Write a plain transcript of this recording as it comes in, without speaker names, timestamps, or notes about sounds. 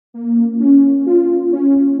Welcome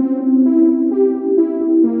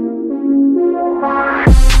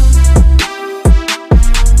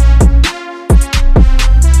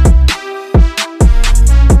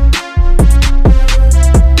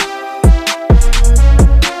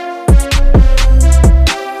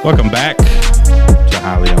back to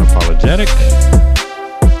Highly Unapologetic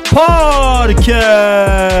Podcast.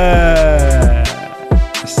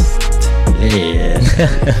 Yeah.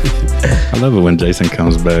 I love it when Jason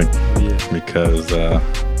comes back because I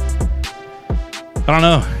don't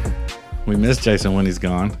know. We miss Jason when he's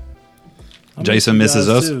gone. Jason misses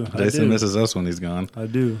us. Jason misses us when he's gone. I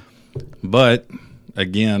do. But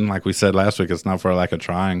again, like we said last week, it's not for a lack of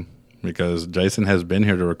trying. Because Jason has been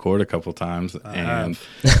here to record a couple times, and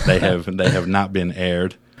they have not been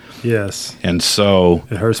aired. Yes, and so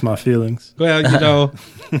it hurts my feelings. Well,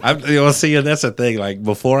 see, that's the thing. Like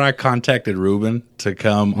before, I contacted Ruben to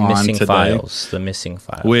come on today. The missing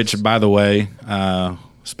files. Which, by the way,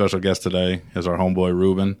 special guest today is our homeboy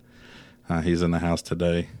Ruben. He's in the house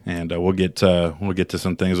today, and we'll get to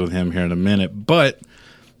some things with him here in a minute. But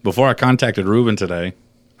before I contacted Ruben today,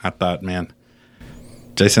 I thought, man,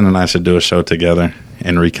 Jason and I should do a show together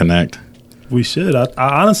and reconnect. We should. I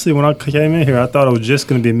honestly, when I came in here, I thought it was just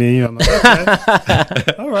going to be me and you. I'm like,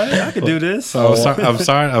 okay, all right, I can do this. So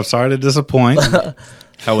I'm sorry to disappoint.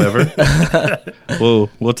 However,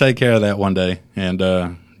 we'll take care of that one day and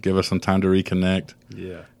give us some time to reconnect.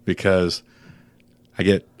 Yeah, because I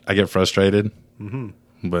get frustrated,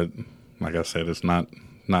 but like I said, it's not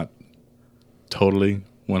totally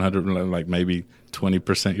 100. Like maybe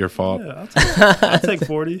 20% your fault. Yeah, I'll take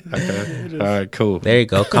 40. Okay. All right, cool. There you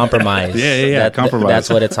go. Compromise. Yeah. Compromise. That's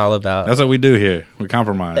what it's all about. That's what we do here. We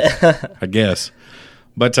compromise, I guess.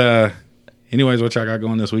 But anyways, what y'all got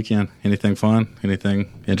going this weekend? Anything fun?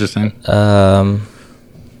 Anything interesting? Not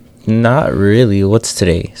really. What's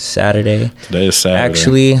today? Saturday? Today is Saturday.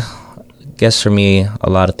 Actually, guess for me, a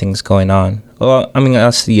lot of things going on. Well, I mean, I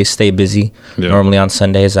stay busy. Yeah. Normally on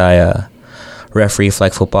Sundays, I referee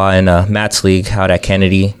flag football in Matt's league out at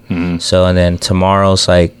Kennedy. Mm-hmm. So, and then tomorrow's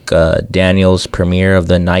like Daniel's premiere of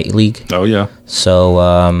the night league. Oh yeah.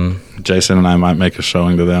 So Jason and I might make a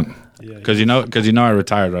showing to that. Because you know I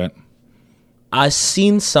retired, right? I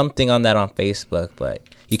seen something on that on Facebook, but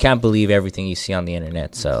you can't believe everything you see on the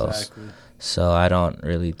internet. So exactly. So I don't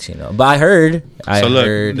really, But I heard.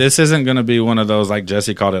 This isn't going to be one of those, like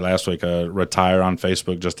Jesse called it last week, retire on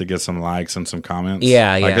Facebook just to get some likes and some comments.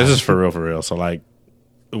 Yeah. This is for real. So, like,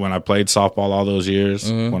 when I played softball all those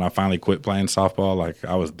years, when I finally quit playing softball, like,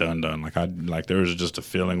 I was done. Like, there was just a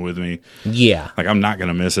feeling with me. Yeah. Like, I'm not going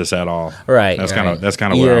to miss this at all. Right. That's kind of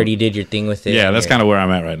you where already did your thing with it. Yeah, that's kind of where I'm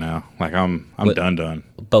at right now. Like, I'm done.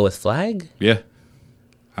 But with flag? Yeah.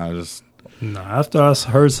 No, after I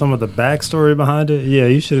heard some of the backstory behind it, yeah,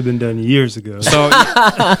 you should have been done years ago. So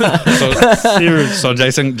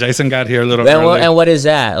Jason got here a little early. And what is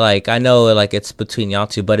that? Like, I know, like, it's between y'all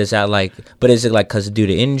two, but is it like because due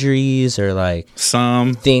to injuries or like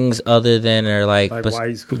some things other than or like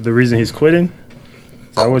why the reason he's quitting?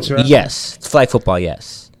 Is that what you're asking? Yes, flag football.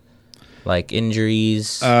 Yes, like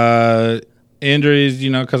injuries. Injuries,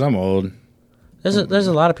 because I'm old. There's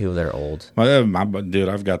a lot of people that are old. Dude,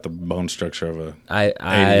 I've got the bone structure of a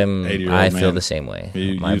 80-year-old I man. feel the same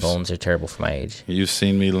way. My bones are terrible for my age. You've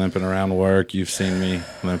seen me limping around work. You've seen me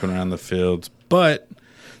limping around the fields. But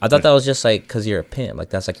I thought that was just like because you're a pimp. Like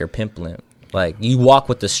that's like your pimp limp. Like you walk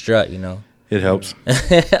with the strut, It helps.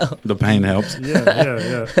 The pain helps. Yeah.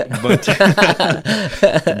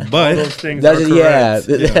 But those things are correct.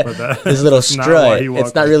 This little strut.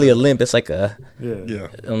 It's not really a limp. It's like a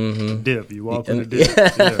dip. You walk in a dip.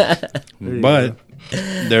 Yeah. But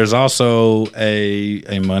there's also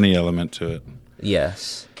a money element to it.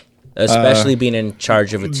 Yes. Especially being in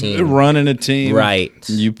charge of a team. Running a team. Right.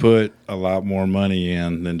 You put a lot more money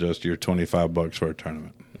in than just your $25 for a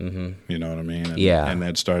tournament. Mm-hmm. You know what I mean? And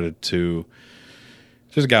that started to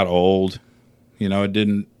just got old. It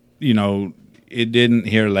didn't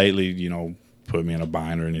here lately, put me in a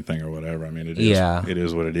bind or anything or whatever. I mean, it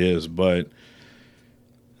is what it is, but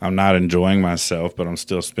I'm not enjoying myself, but I'm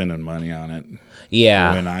still spending money on it.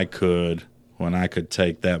 Yeah. When I could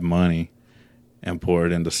take that money and pour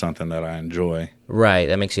it into something that I enjoy. Right.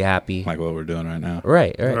 That makes you happy. Like what we're doing right now.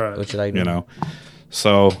 Right. What you like doing.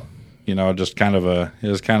 So, just it was kind of a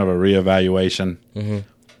reevaluation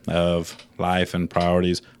of life and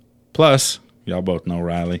priorities. Plus, y'all both know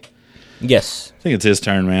Riley. Yes. I think it's his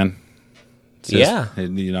turn, man.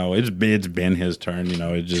 It's been his turn.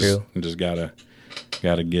 It just True. You just gotta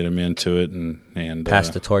get him into it and pass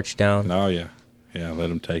the torch down. Oh yeah, let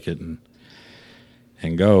him take it and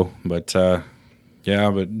go. But Yeah,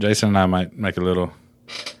 but Jason and I might make a little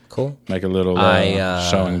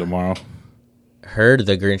showing tomorrow. Heard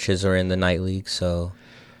the Grinches are in the night league, so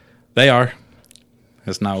they are.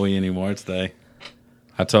 It's not we anymore. It's they.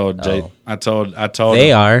 I told Jay. I told.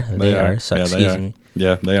 They are. They are. So yeah, excuse me.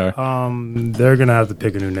 Yeah, they are. They're gonna have to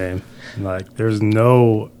pick a new name. Like, there's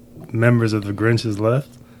no members of the Grinches left.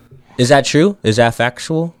 Is that true? Is that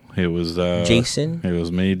factual? It was Jason. It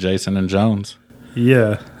was me, Jason, and Jones.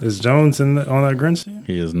 Yeah, is Jones on that Grinch team?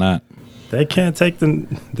 He is not. They can't take the.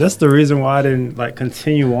 That's the reason why I didn't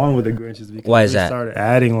continue on with the Grinches. Because why is that? Started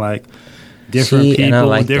adding different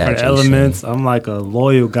people, different elements. I'm a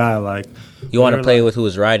loyal guy. You want to play with who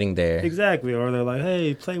was riding there. Exactly. Or they're like,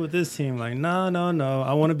 hey, play with this team. No.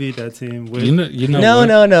 I want to beat that team. No.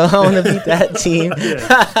 I want to beat that team.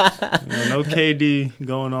 No KD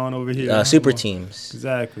going on over here. Super teams.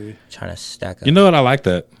 Exactly. Trying to stack up. You know what? I like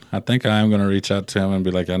that. I think I am going to reach out to him and be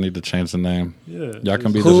like, I need to change the name. Yeah. Y'all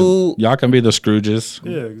can be the Scrooges.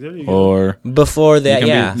 Yeah, there you go. Or before that,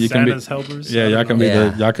 Santa's helpers. Yeah, y'all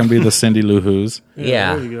can be the Cindy Lou Who's.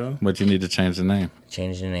 Yeah. There you go. But you need to change the name.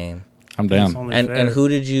 Change the name. I'm down. And who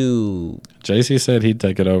did you? JC said he'd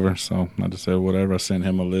take it over, so I just said whatever. I sent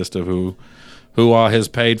him a list of who all has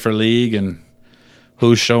paid for league and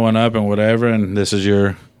who's showing up and whatever. And this is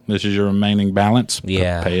your remaining balance.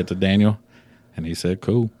 Yeah, pay it to Daniel, and he said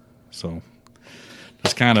cool. So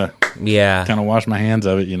just kind of wash my hands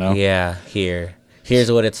of it, Yeah,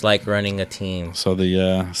 here's what it's like running a team. So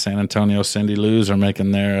the San Antonio Cindy Lou's are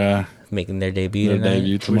making their debut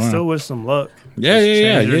tomorrow. We still wish some luck.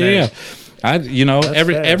 Yeah.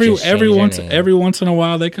 Every once in a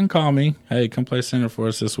while they can call me. Hey, come play center for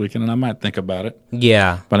us this weekend, and I might think about it.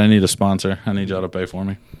 Yeah, but I need a sponsor. I need y'all to pay for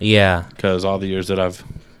me. Yeah, because all the years that I've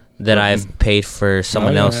paid for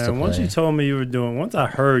someone else to play. Once you told me you were doing, once I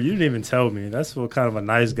heard, you didn't even tell me. That's what kind of a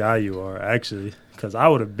nice guy you are, actually. Because I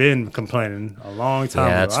would have been complaining a long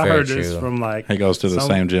time ago. I heard this from he goes to the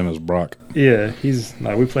same gym as Brock. Yeah, he's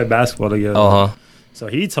we play basketball together. Uh-huh. So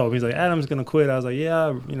he told me, he's like, Adam's gonna quit. I was like,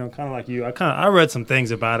 yeah, kind of like you. I read some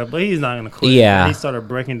things about it, but he's not gonna quit. Yeah. And he started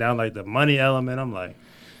breaking down the money element. I'm like,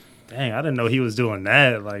 dang, I didn't know he was doing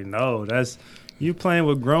that. No, that's you playing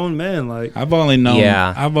with grown men. I've only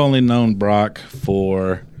known Brock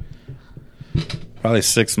for probably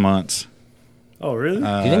 6 months. Oh, really?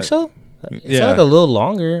 You think so? It's a little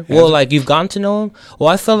longer. Well, you've gotten to know him. Well,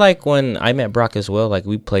 I feel like when I met Brock as well,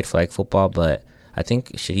 we played flag football, but I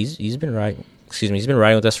think he's been riding. He's been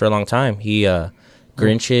riding with us for a long time. He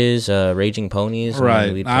Grinches, Raging Ponies.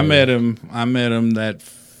 Right. I met him that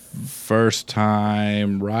first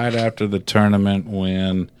time right after the tournament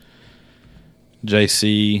when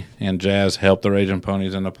JC and Jazz helped the Raging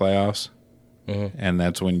Ponies in the playoffs. Mm-hmm. And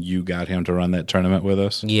that's when you got him to run that tournament with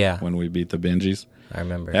us. Yeah. When we beat the Benjis. I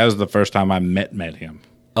remember. That was the first time I met him.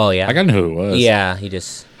 Oh, yeah. I knew who he was. Yeah, he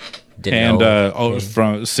just didn't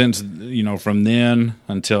know. From then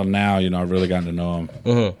until now, I've really gotten to know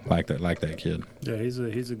him like that kid. Yeah, he's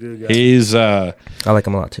a good guy. I like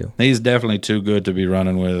him a lot too. He's definitely too good to be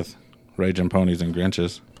running with Raging Ponies and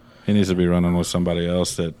Grinches. He needs to be running with somebody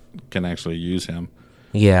else that can actually use him.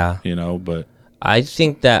 Yeah. But I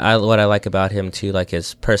think that what I like about him too,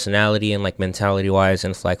 his personality and mentality wise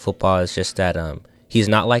in flag football is just that he's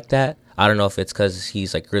not like that. I don't know if it's because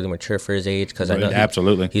he's really mature for his age. Because I know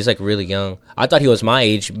absolutely he's really young. I thought he was my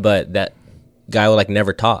age, but that guy will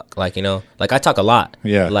never talk. I talk a lot.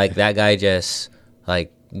 Yeah. That guy just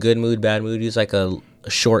good mood, bad mood. He's a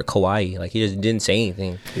short Kawhi. He just didn't say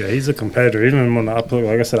anything. Yeah, he's a competitor. Even when I play,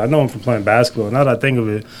 like I said, I know him from playing basketball. Now that I think of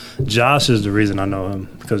it, Josh is the reason I know him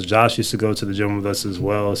because Josh used to go to the gym with us as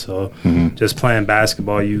well. So just playing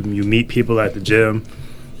basketball, you meet people at the gym.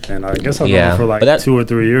 And I guess I've known him for 2 or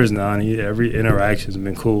 3 years now, and every interaction's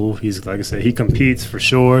been cool. He's like I said, he competes for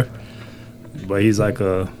sure, but he's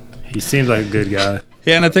he seems like a good guy.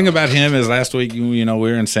 Yeah, and the thing about him is last week, we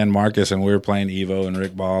were in San Marcos and we were playing Evo and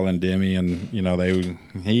Rick Ball and Demi, and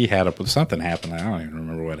he had something happened. I don't even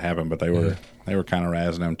remember what happened, but they were kind of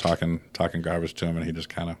razzing him, talking garbage to him, and he just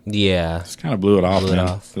kind of blew it off. And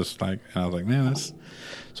I was like, man, so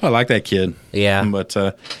I like that kid. Yeah. But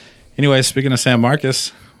anyway, speaking of San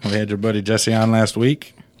Marcos. We had your buddy Jesse on last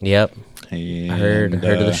week. Yep. And, I heard of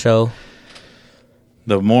the show.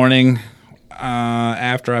 The morning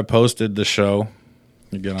after I posted the show,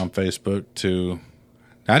 you get on Facebook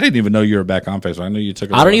I didn't even know you were back on Facebook. I knew you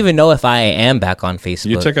took I don't even know if I am back on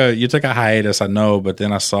Facebook. You took a hiatus, I know, but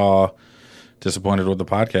then I saw disappointed with the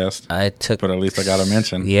podcast. But at least I got a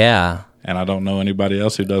mention. Yeah. And I don't know anybody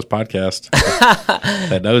else who does podcasts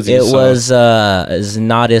that knows you. It was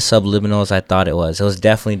not as subliminal as I thought it was. It was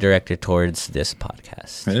definitely directed towards this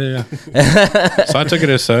podcast. Yeah. So I took it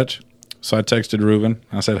as such. So I texted Ruben.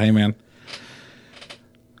 I said, hey, man,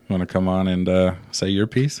 you want to come on and say your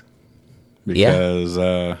piece? Because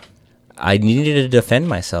I needed to defend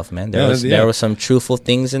myself, man. There were some truthful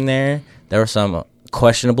things in there. There were some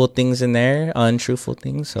questionable things in there, untruthful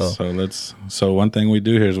things. So one thing we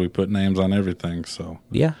do here is we put names on everything. So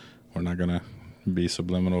yeah, we're not gonna be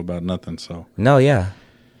subliminal about nothing. So no, yeah.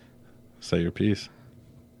 Say your piece.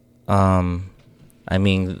 I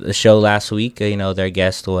mean, the show last week, their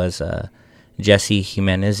guest was Jesse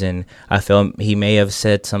Jimenez, and I feel he may have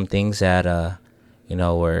said some things that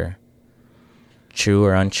were true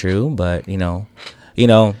or untrue, but I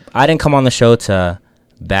didn't come on the show to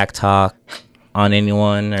backtalk on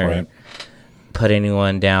anyone or put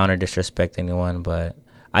anyone down or disrespect anyone, but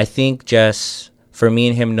I think just for me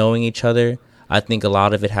and him knowing each other, I think a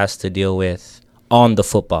lot of it has to deal with on the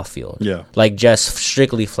football field. Yeah. Like just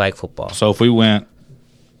strictly flag football. So if we went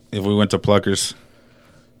to Pluckers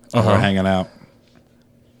and we're hanging out,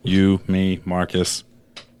 you, me, Marcus,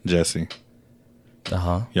 Jesse,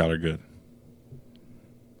 y'all are good.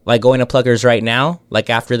 Like going to Pluckers right now? Like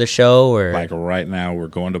after the show? Or like right now, we're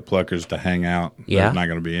going to Pluckers to hang out. Yeah. There's not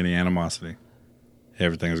going to be any animosity.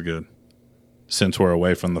 Everything's good. Since we're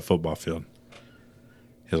away from the football field.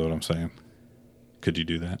 Is what I'm saying. Could you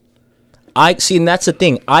do that? I see, and that's the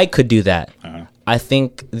thing. I could do that. Uh-huh. I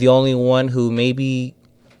think the only one who maybe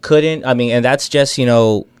couldn't, and that's just,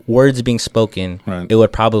 words being spoken. Right. It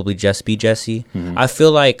would probably just be Jesse. Mm-hmm. I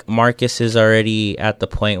feel like Marcus is already at the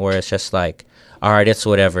point where it's just like, all right, it's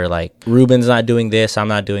whatever. Like, Ruben's not doing this. I'm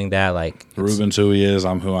not doing that. Like, Ruben's who he is.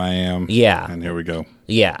 I'm who I am. Yeah. And here we go.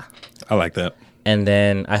 Yeah. I like that. And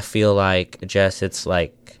then I feel like Jess, it's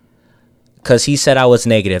like, because he said I was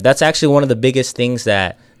negative. That's actually one of the biggest things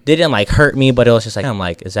that didn't like hurt me, but it was just like, I'm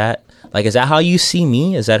like, is that how you see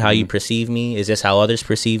me? Is that how you perceive me? Is this how others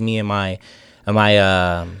perceive me? Am I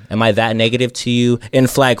that negative to you? In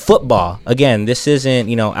flag football, again, this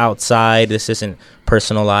isn't, outside. This isn't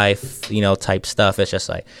personal life, type stuff. It's just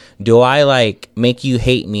like, do I like make you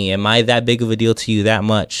hate me? Am I that big of a deal to you that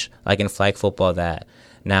much? Like in flag football that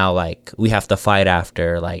now like we have to fight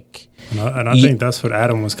after like. And I think that's what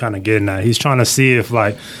Adam was kind of getting at. He's trying to see if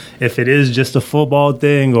it is just a football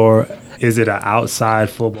thing or is it an outside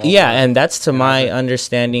football? Yeah, and that's to my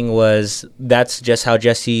understanding that's just how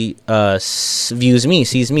Jesse views me,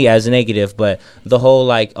 sees me as a negative. But the whole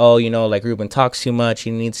like, like Ruben talks too much,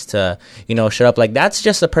 he needs to, shut up. Like that's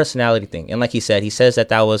just a personality thing. And like he says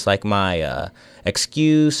that was like my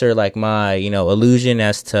excuse or like my, illusion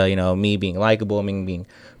as to, me being likable, me being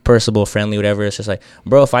personable, friendly, whatever. It's just like,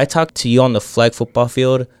 bro, if I talk to you on the flag football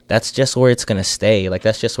field, that's just where it's gonna stay. Like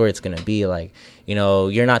that's just where it's gonna be. Like,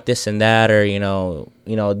 you're not this and that, or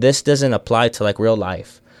this doesn't apply to like real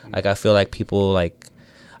life. Like I feel like people like,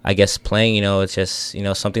 I guess playing, it's just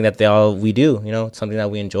something that we do. It's something that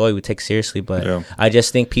we enjoy, we take seriously. But yeah. I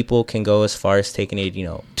just think people can go as far as taking it,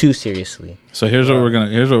 too seriously. So here's what we're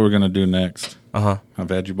gonna do next. I've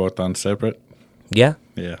had you both on separate. Yeah.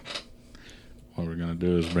 Yeah. What we're gonna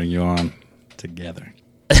do is bring you on together.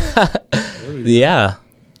 Yeah,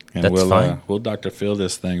 and that's fine. We'll Dr. Phil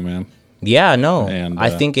this thing, man. Yeah, no, and I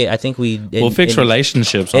think we'll fix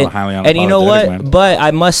relationships on highly unapologetic. And you know what? Man. But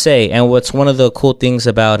I must say, and what's one of the cool things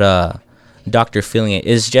about Dr. Feeling It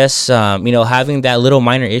is just having that little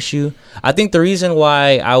minor issue. I think the reason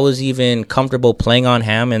why I was even comfortable playing on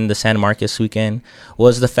Ham in the San Marcos weekend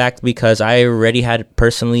was the fact because I already had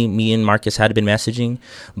personally, me and Marcus had been messaging,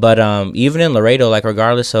 but even in Laredo, like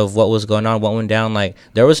regardless of what was going on, what went down, like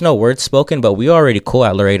there was no words spoken, but we were already cool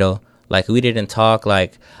at Laredo. Like we didn't talk.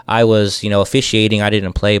 Like I was, officiating. I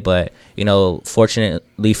didn't play, but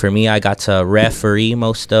fortunately for me, I got to referee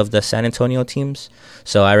most of the San Antonio teams.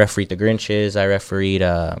 So I refereed the Grinches. I refereed.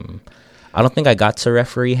 I don't think I got to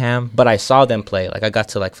referee Ham, but I saw them play. Like I got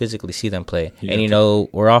to like physically see them play. Yeah. And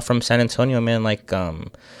we're all from San Antonio, man. Like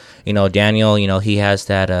Daniel. He has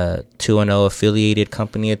that 2-0 affiliated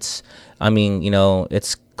company. It's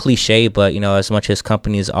it's cliche, but as much as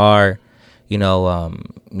companies are.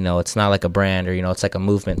 It's not like a brand or, it's like a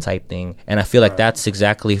movement type thing. And I feel like that's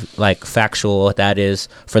exactly like factual what that is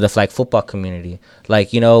for the flag football community.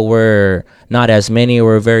 Like, we're not as many,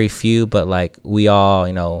 we're very few, but like we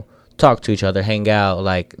all, talk to each other, hang out.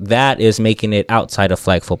 Like that is making it outside of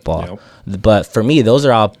flag football. Yep. But for me, those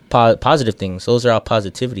are all positive things. Those are all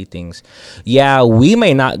positivity things. Yeah, we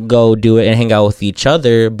may not go do it and hang out with each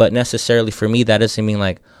other, but necessarily for me, that doesn't mean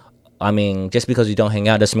like, I mean, just because we don't hang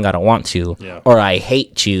out doesn't mean I don't want to, Yeah. or I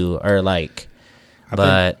hate you, or like.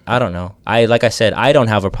 But I don't know. Like I said, I don't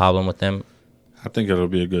have a problem with them. I think it'll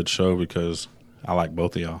be a good show because I like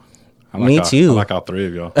both of y'all. Me too. I like all three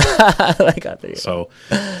of y'all. I like all three. So.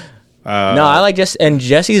 No, I like Jesse, and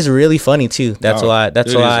Jesse's really funny too. That's why.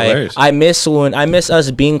 That's dude, why I miss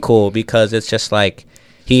us being cool, because it's just like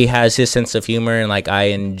he has his sense of humor and like I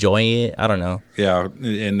enjoy it. I don't know. Yeah,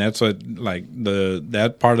 and that's what like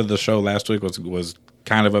that part of the show last week was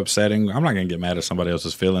kind of upsetting. I'm not gonna get mad at somebody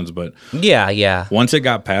else's feelings, but yeah. once it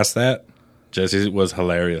got past that, Jesse was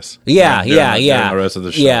hilarious. Yeah. During the rest of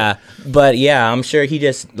the show. Yeah, but yeah, I'm sure he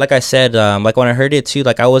just, like I said, like when I heard it too,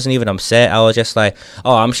 like I wasn't even upset. I was just like,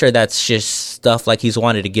 oh, I'm sure that's just stuff like he's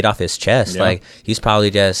wanted to get off his chest. Yeah. Like he's probably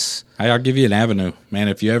just. I'll give you an avenue, man.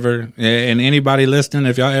 If you ever, and anybody listening,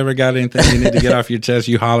 if y'all ever got anything you need to get off your chest,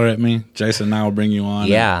 you holler at me. Jason and I will bring you on.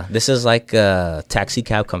 Yeah, this is like a taxi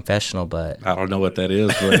cab confessional, but I don't know what that is,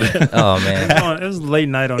 but oh man, It was late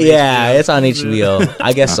night on yeah, HBO. it's on HBO.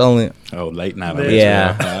 I guess only late night. On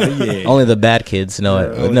yeah, HBO. only the bad kids know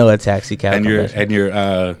it. Know a taxi cab. And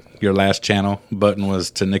your last channel button was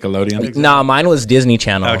to Nickelodeon. Nah, mine was Disney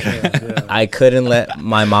Channel. Okay. Yeah. I couldn't let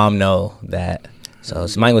my mom know that. So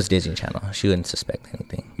mine was Disney Channel. She wouldn't suspect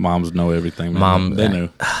anything. Moms know everything, man. Mom, they knew.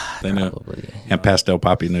 They knew. Probably. And Pastel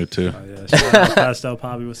Poppy knew too. Oh, yeah. Shout out Pastel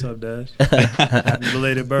Poppy. What's up, Dash? Happy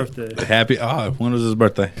belated birthday. Happy. Oh, when was his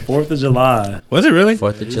birthday? 4th of July. Was it really?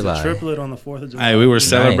 4th of He's July. a triplet on the 4th of July. Hey, we were Nice.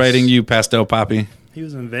 celebrating you, Pastel Poppy. He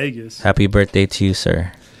was in Vegas. Happy birthday to you,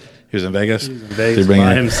 sir. He was in Vegas. He was in Did Vegas he bring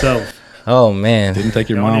by it? himself. Oh man, Didn't take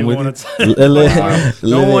your Don't mom even with wanna you.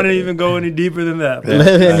 Don't want to even go any deeper than that. bro.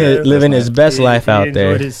 living his best life He out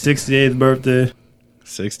there. enjoyed his 68th birthday.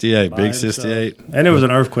 68, by big himself. 68. And there was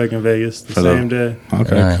an earthquake in Vegas the For the- same day.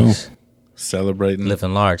 Okay, Nice. cool. Celebrating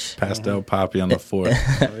Living large. Pastel Poppy on the 4th,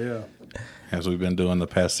 Oh, yeah. as we've been doing the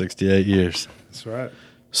past 68 years. That's right.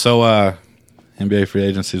 So, NBA free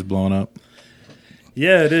agency is blowing up.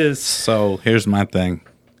 Yeah, it is. So, here's my thing.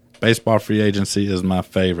 Baseball free agency is my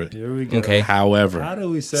favorite. Here we go. Okay. However, How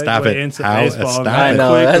do we segue stop it. into How- baseball? stop very it.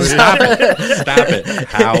 know, quickly? Stop it. Stop it.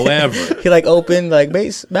 However, He like opened like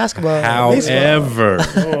basketball. baseball. however,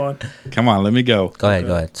 Go on. come on, let me go. Go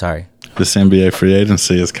ahead. Sorry. This NBA free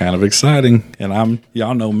agency is kind of exciting, and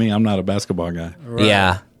y'all know me. I'm not a basketball guy. Right.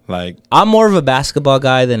 Yeah, Like, I'm more of a basketball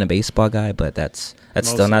guy than a baseball guy, but that's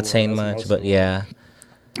still not of saying us, much. most But of yeah,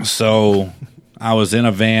 so I was in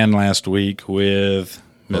a van last week with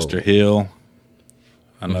Mr. Hill,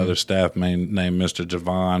 another staff named Mr.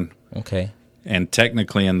 Javon, okay, and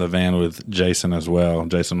technically in the van with Jason as well.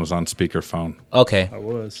 Jason was on speakerphone, okay. I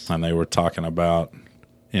was. and they were talking about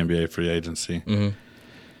NBA free agency. Mm-hmm.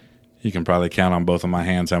 You can probably count on both of my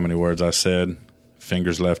hands how many words I said.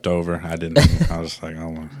 Fingers left over. I didn't. I was like,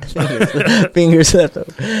 oh. Fingers left.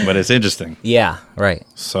 But it's interesting. Yeah, right.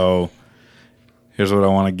 So here's what I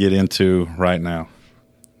want to get into right now.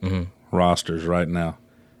 Mm-hmm. Rosters right now.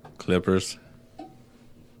 Clippers,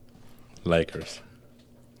 Lakers.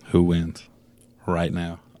 Who wins right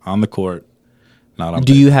now on the court? Not on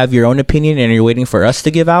Do you have your own opinion and you're waiting for us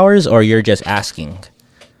to give ours, or you're just asking?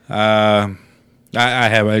 I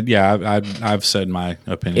have. I've said my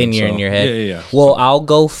opinion. In your head? Yeah. Well, I'll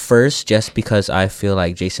go first just because I feel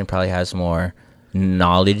like Jason probably has more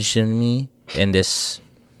knowledge than me in this,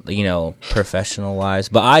 professional wise.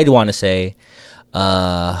 But I'd want to say,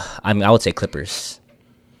 I would say Clippers.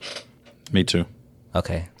 Me too.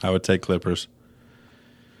 Okay. I would take Clippers.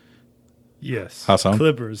 Yes. How so?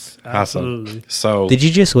 Clippers. How so? Absolutely. So Did you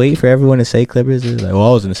just wait for everyone to say Clippers? It was like, well,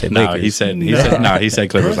 I was going to say no, Lakers. he said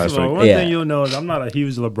Clippers First last of all, week. one Yeah. thing you'll know is I'm not a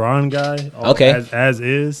huge LeBron guy. Okay. As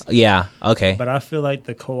is. Yeah. Okay. But I feel like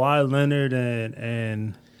the Kawhi Leonard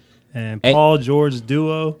and And- Paul George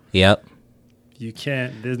duo, Yep. you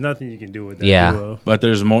can't. There's nothing you can do with that Yeah. duo. But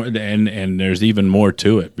there's more, and there's even more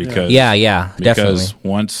to it because Yeah. Definitely. because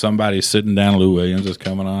once somebody's sitting down, Lou Williams is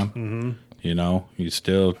coming on. Mm-hmm. You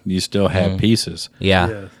still have pieces. Yeah.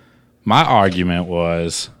 Yeah. My argument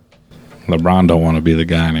was LeBron don't want to be the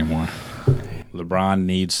guy anymore. LeBron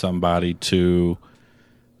needs somebody to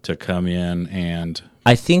come in and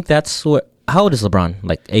I think that's what. How old is LeBron?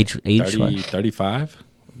 Like age 30, 35?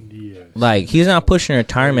 Yes. Like he's not pushing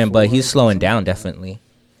retirement, but he's slowing down definitely.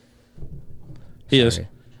 He is. Sorry.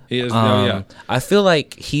 He is. Yeah. I feel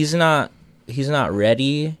like he's not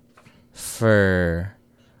ready for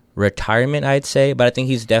retirement, I'd say, but I think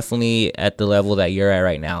he's definitely at the level that you're at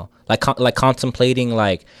right now. Like contemplating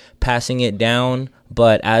like passing it down,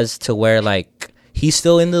 but as to where like he's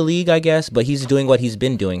still in the league, I guess, but he's doing what he's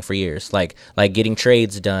been doing for years, like getting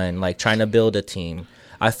trades done, like trying to build a team.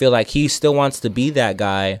 I feel like he still wants to be that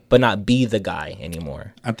guy, but not be the guy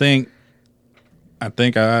anymore. I think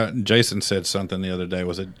Jason said something the other day.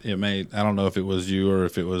 I don't know if it was you or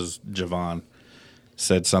if it was Javon,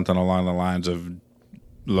 said something along the lines of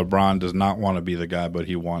LeBron does not want to be the guy, but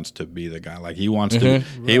he wants to be the guy. Like he wants to.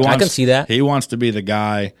 I can see that. He wants to be the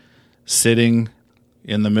guy sitting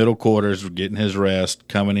in the middle quarters, getting his rest,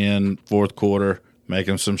 coming in fourth quarter,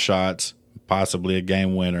 making some shots, possibly a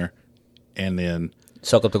game winner, and then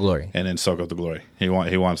soak up the glory.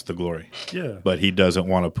 He wants the glory. Yeah. But he doesn't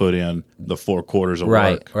want to put in the 4 quarters of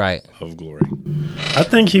work of glory. I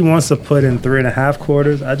think he wants to put in 3.5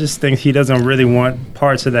 quarters. I just think he doesn't really want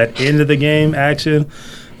parts of that end of the game action.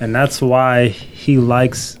 And that's why he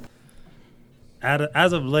likes,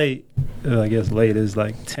 as of late, I guess late is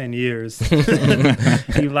like 10 years,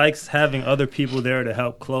 he likes having other people there to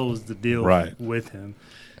help close the deal with him.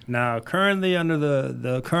 Now, currently under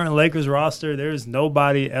the current Lakers roster, there's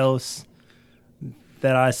nobody else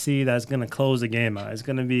that I see that's going to close the game out. It's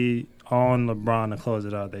going to be on LeBron to close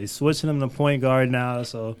it out. They're switching him to point guard now,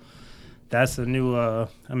 so that's a new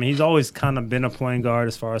he's always kind of been a point guard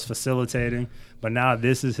as far as facilitating, but now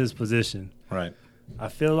this is his position. Right. I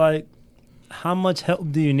feel like, how much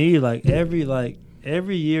help do you need?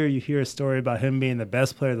 Every year you hear a story about him being the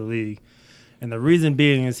best player of the league, and the reason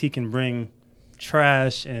being is he can bring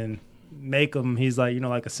trash and make them. He's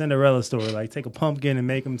like a Cinderella story. Like take a pumpkin and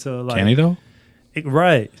make him to like. Can he though?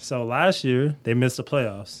 Right. So last year they missed the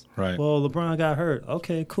playoffs. Right. Well, LeBron got hurt.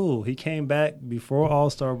 Okay, cool. He came back before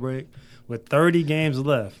All-Star break with 30 games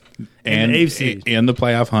left in the AFC in the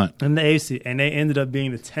playoff hunt in the AFC, and they ended up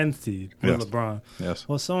being the 10th seed with LeBron. Yes.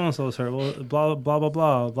 Well, so and so's hurt. Well, blah blah blah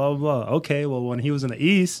blah blah blah blah. Okay. Well, when he was in the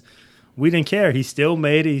East, we didn't care. He still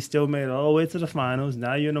made it. He still made it all the way to the finals.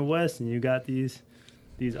 Now you're in the West, and you got these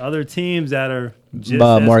other teams that are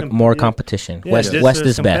just more competition. Yeah, West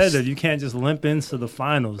is best. You can't just limp into the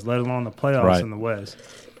finals, let alone the playoffs in the West.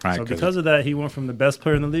 Right. So because of that, he went from the best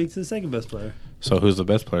player in the league to the second best player. So who's the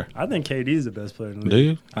best player? I think KD is the best player in the league. Do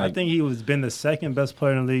you? I think he was been the second best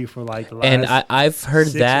player in the league for like the last and I've heard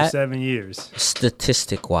 6 that or 7 years.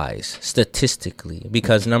 Statistically,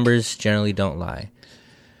 because numbers generally don't lie.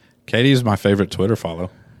 KD is my favorite Twitter follow.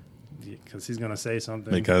 Because he's gonna say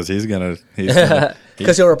something. Because he's gonna.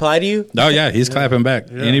 Because he'll reply to you. Oh yeah, he's clapping back.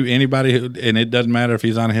 Yeah. Anybody who, and it doesn't matter if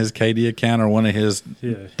he's on his KD account or one of his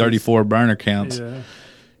 34 burner accounts. Yeah.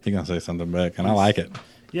 He's gonna say something back, and I like it.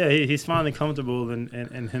 Yeah, he's finally comfortable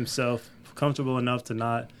in himself, comfortable enough to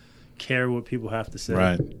not care what people have to say.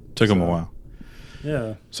 Right. Took him a while.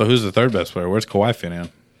 Yeah. So who's the third best player? Where's Kawhi fit in?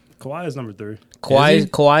 Kawhi is number 3.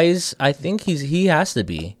 Kawhi's. I think he has to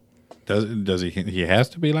be. Does he? He has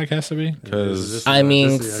to be has to be because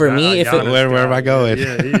for me, if where am I going?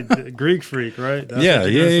 Yeah, Greek freak, right? That's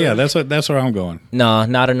yeah. That's where I'm going. No,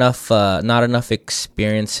 not enough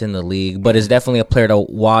experience in the league, but is definitely a player to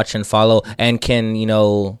watch and follow, and can he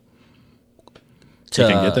can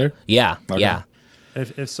get there. Yeah, okay. Yeah.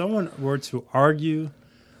 If someone were to argue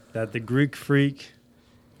that the Greek freak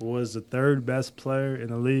was the third best player in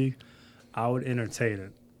the league, I would entertain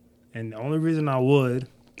it, and the only reason I would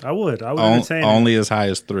entertain only as high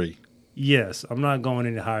as 3. Yes, I'm not going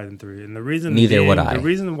any higher than 3. And the reason would I. The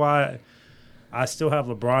reason why I still have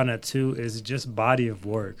LeBron at 2 is just body of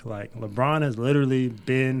work. Like LeBron has literally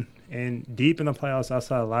been deep in the playoffs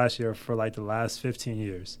outside of last year for like the last 15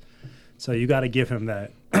 years. So you got to give him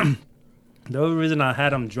that. The only reason I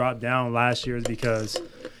had him drop down last year is because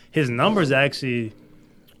his numbers actually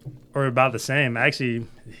are about the same. Actually,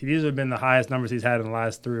 these have been the highest numbers he's had in the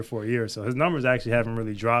last 3 or 4 years. So his numbers actually haven't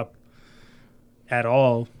really dropped at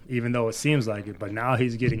all, even though it seems like it. But now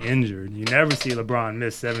he's getting injured. You never see LeBron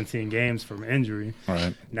miss 17 games from injury.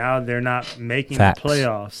 Right. Now they're not making Facts. the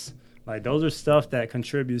playoffs. Like those are stuff that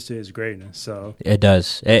contributes to his greatness. So it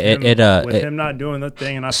does. With him not doing the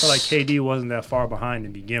thing, and I feel like KD wasn't that far behind to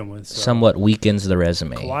begin with. So. Somewhat weakens the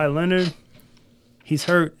resume. Kawhi Leonard, he's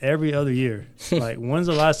hurt every other year. Like, when's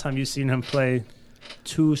the last time you've seen him play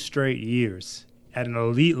 2 straight years at an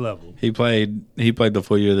elite level? He played the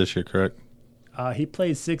full year this year, correct? He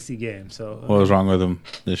played 60 games. So what was wrong with him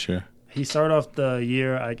this year? He started off the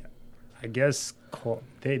year, I guess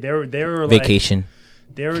they were vacation. Like,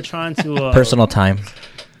 they were trying to personal time.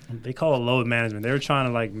 They call it load management. They were trying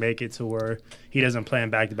to like make it to where he doesn't play in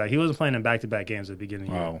back-to-back. He wasn't playing in back-to-back games at the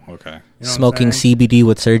beginning. Oh, okay. You know Smoking CBD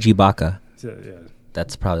with Serge Ibaka. So, yeah.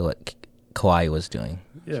 That's probably what Kawhi was doing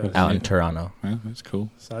out in Toronto. Yeah, that's cool.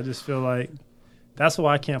 So I just feel like that's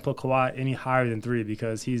why I can't put Kawhi any higher than 3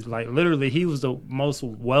 because he's like literally he was the most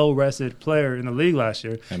well-rested player in the league last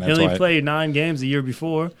year. And he only played 9 games the year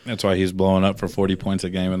before. That's why he's blowing up for 40 points a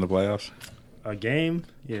game in the playoffs. A game,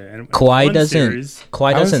 yeah. And Kawhi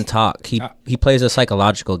doesn't talk. He plays the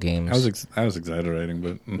psychological games. I was exaggerating,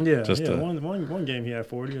 but one game he had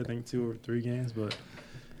 40, I think 2 or 3 games, but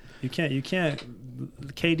you can't.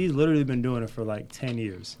 KD's literally been doing it for like 10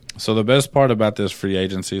 years. So the best part about this free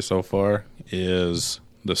agency so far is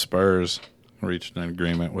the Spurs reached an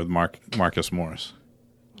agreement with Marcus Morris.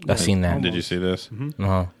 I've seen that. Did you see this? Mm-hmm.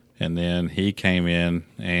 Uh-huh. And then he came in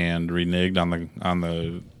and reneged on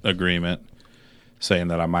the agreement, saying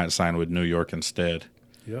that I might sign with New York instead.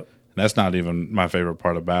 Yep. That's not even my favorite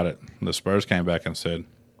part about it. The Spurs came back and said,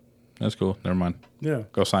 "That's cool. Never mind. Yeah.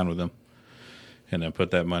 Go sign with them." And then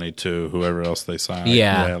put that money to whoever else they sign.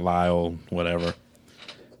 Yeah. Lyle, whatever.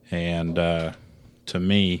 And to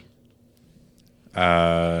me,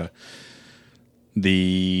 the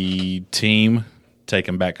team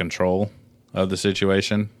taking back control of the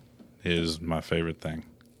situation is my favorite thing,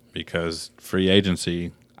 because free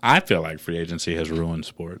agency, I feel like free agency has ruined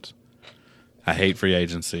sports. I hate free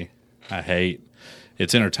agency.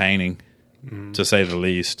 It's entertaining, to say the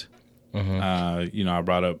least. Mm-hmm. I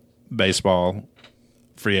brought up baseball,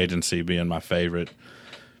 free agency being my favorite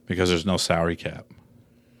because there's no salary cap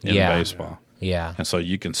in baseball. Yeah. And so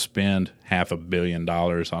you can spend $500 million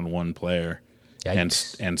on one player and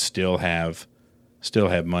still have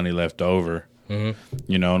money left over.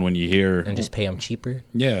 Mm-hmm. And when you hear and just pay them cheaper.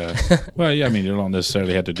 Yeah. Well, yeah. I mean, you don't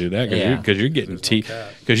necessarily have to do that because you're getting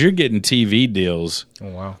TV deals. Oh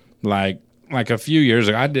wow. Like a few years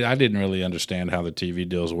ago, I didn't really understand how the TV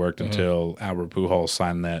deals worked until Albert Pujols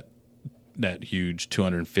signed that huge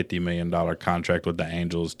 $250 million contract with the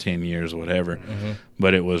Angels, 10 years, whatever. Mm-hmm.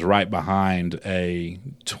 But it was right behind a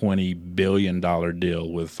 $20 billion deal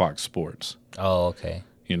with Fox Sports. Oh, okay.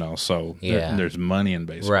 So there's money in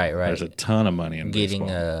baseball. Right. There's a ton of money in baseball.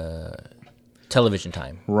 Getting television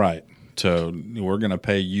time. Right. So we're going to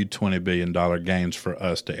pay you $20 billion games for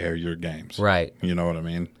us to air your games. Right. You know what I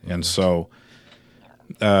mean? Mm-hmm. And so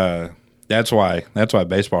that's why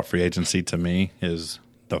baseball free agency to me is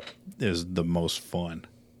the most fun,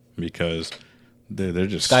 because they're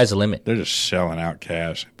just sky's the limit. They're just shelling out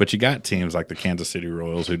cash. But you got teams like the Kansas City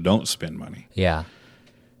Royals who don't spend money. Yeah.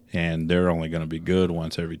 And they're only going to be good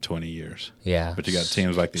once every 20 years. Yeah. But you got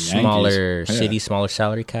teams like the smaller Yankees. City, smaller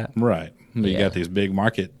salary cap. Right. You got these big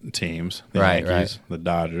market teams, the Yankees, the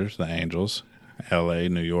Dodgers, the Angels, L.A.,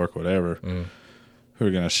 New York, whatever, who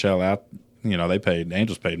are going to shell out. The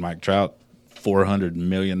Angels paid Mike Trout $400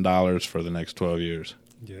 million for the next 12 years.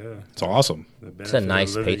 Yeah. It's awesome. It's a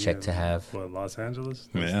nice paycheck to have. Los Angeles?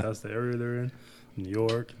 Yeah. That's the area they're in. New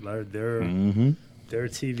York. Their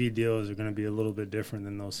TV deals are going to be a little bit different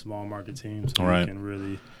than those small market teams. So you can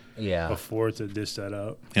really afford to dish that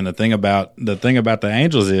out. And the thing about the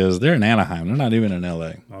Angels is they're in Anaheim. They're not even in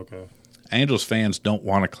L.A. Okay. Angels fans don't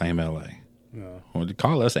want to claim L.A. No. Well, they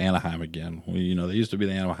call us Anaheim again. They used to be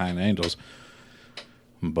the Anaheim Angels,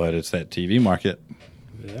 but it's that TV market.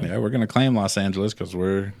 Yeah, we're going to claim Los Angeles because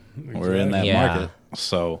we're in that market.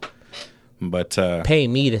 So, but pay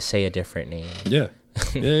me to say a different name.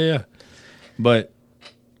 Yeah. But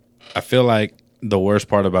I feel like the worst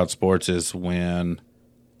part about sports is when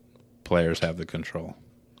players have the control,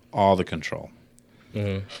 all the control.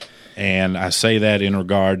 Mm-hmm. And I say that in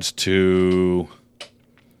regards to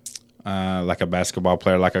like a basketball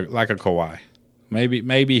player, like a Kawhi.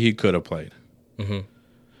 Maybe he could have played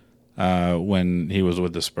when he was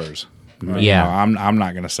with the Spurs. Yeah, I'm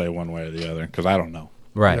not going to say one way or the other because I don't know.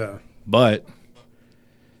 Right. Yeah. But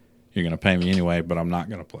you're going to pay me anyway, but I'm not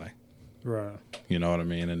going to play. Right. You know what I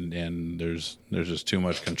mean? And there's just too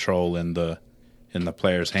much control in the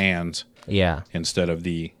player's hands. Yeah. Instead of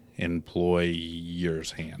the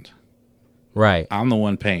employer's hand. Right. I'm the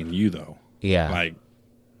one paying you though. Yeah. Like,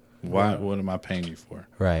 what am I paying you for?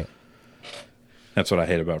 Right. That's what I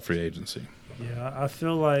hate about free agency. Yeah, I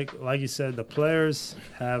feel like you said, the players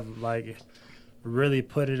have really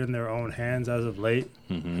put it in their own hands as of late.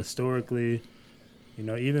 Mm-hmm. Historically,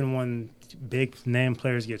 even when big name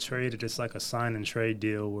players get traded, it's like a sign and trade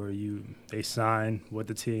deal where they sign with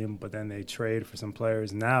the team, but then they trade for some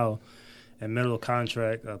players. Now, in middle of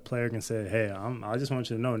contract, a player can say, "Hey, I just want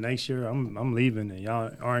you to know, next year I'm leaving, and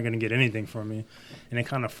y'all aren't going to get anything from me," and it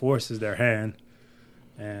kind of forces their hand.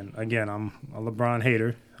 And again, I'm a LeBron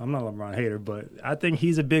hater. I'm not a LeBron hater, but I think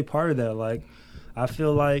he's a big part of that. I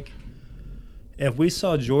feel like if we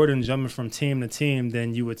saw Jordan jumping from team to team,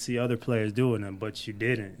 then you would see other players doing it, but you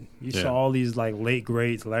didn't. You saw all these late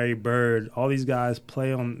greats, Larry Bird, all these guys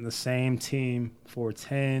play on the same team for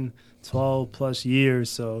 10, 12 plus years.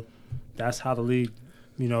 So that's how the league,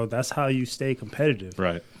 that's how you stay competitive.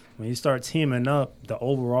 Right. When you start teaming up, the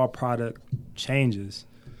overall product changes.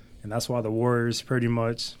 And that's why the Warriors pretty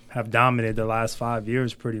much have dominated the last 5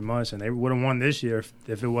 years pretty much. And they would have won this year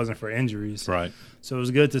if it wasn't for injuries. Right. So it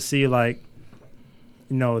was good to see, like,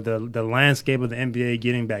 you know, the landscape of the NBA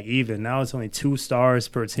getting back even. Now it's only 2 stars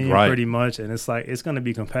per team pretty much. And it's like it's going to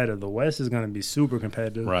be competitive. The West is going to be super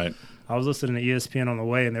competitive. Right. I was listening to ESPN on the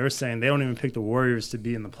way, and they were saying they don't even pick the Warriors to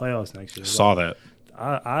be in the playoffs next year. Saw that.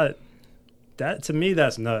 That to me,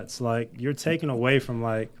 that's nuts. Like, you're taking away from,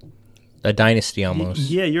 like, a dynasty almost.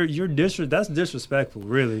 Yeah, that's disrespectful,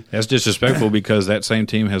 really. That's disrespectful because that same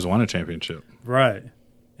team has won a championship. Right.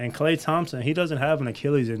 And Klay Thompson, he doesn't have an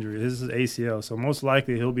Achilles injury. This is ACL, so most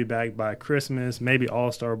likely he'll be back by Christmas, maybe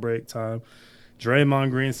All-Star break time.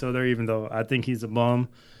 Draymond Green's still there, even though I think he's a bum.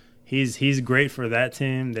 He's great for that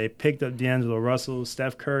team. They picked up D'Angelo Russell.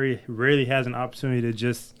 Steph Curry really has an opportunity to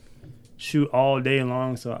just shoot all day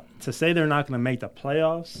long. So to say they're not going to make the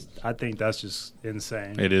playoffs, I think that's just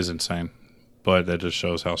insane. It is insane, but that just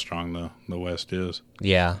shows how strong the West is.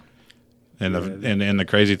 Yeah. And the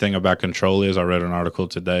crazy thing about control is I read an article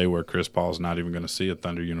today where Chris Paul's not even going to see a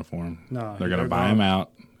Thunder uniform. No, they're going to buy him out,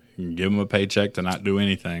 give him a paycheck to not do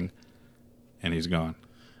anything, and he's gone.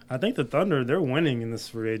 I think the Thunder, they're winning in this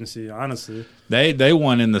free agency, honestly. They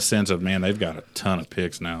won in the sense of, man, they've got a ton of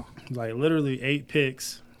picks now. Like, literally 8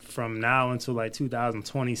 picks from now until, like,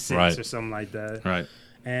 2026 or something like that. Right.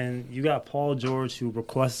 And you got Paul George, who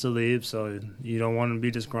requests to leave, so you don't want him to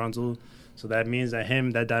be disgruntled. So that means that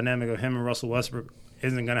that dynamic of him and Russell Westbrook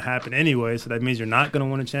isn't going to happen anyway. So that means you're not going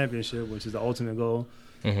to win a championship, which is the ultimate goal.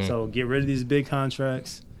 Mm-hmm. So get rid of these big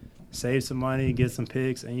contracts, save some money, get some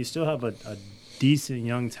picks, and you still have a decent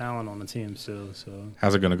young talent on the team still. So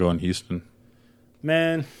how's it going to go in Houston?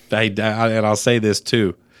 Man. And I'll say this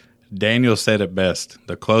too. Daniel said it best.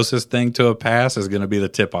 The closest thing to a pass is going to be the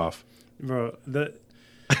tip-off. Bro,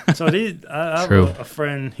 so I have a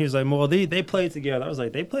friend. He was like, well, they played together. I was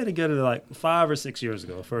like, they played together like 5 or 6 years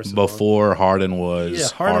ago, first of all. Before Harden was Yeah,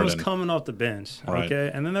 Harden was coming off the bench. Right. Okay.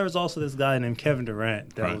 And then there was also this guy named Kevin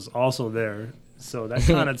Durant that was also there. So that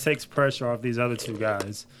kind of takes pressure off these other 2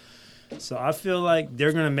 guys. So I feel like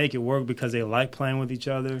they're going to make it work because they like playing with each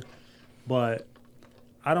other. But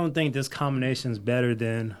I don't think this combination is better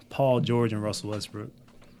than Paul George and Russell Westbrook.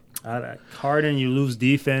 Harden, you lose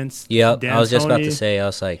defense. Yep, I was just about to say. I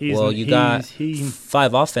was like, well, you got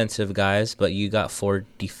 5 offensive guys, but you got 4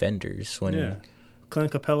 defenders.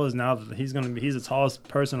 Clint Capella is now he's the tallest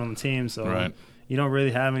person on the team, so you don't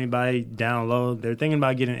really have anybody down low. They're thinking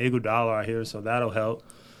about getting Iguodala out here, so that'll help.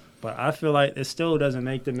 But I feel like it still doesn't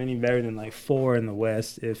make them any better than like 4 in the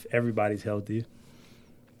West if everybody's healthy.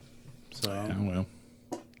 So well,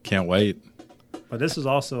 can't wait. But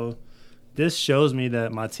this shows me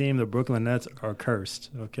that my team, the Brooklyn Nets, are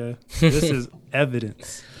cursed, okay? This is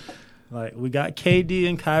evidence. Like, we got KD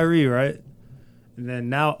and Kyrie, right? And then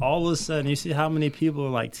now, all of a sudden, you see how many people are,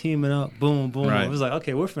 like, teaming up, boom, boom. Right. It was like,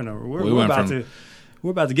 okay, we're about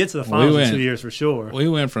to get to the finals in 2 years for sure. We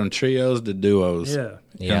went from trios to duos.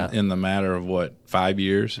 Yeah. In the matter of, 5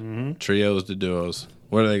 years? Mm-hmm. Trios to duos.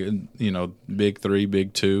 What are they, big 3,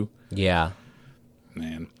 big 2? Yeah.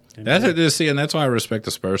 Man. That's why I respect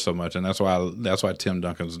the Spurs so much, and that's why Tim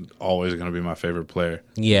Duncan's always going to be my favorite player.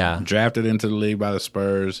 Yeah, drafted into the league by the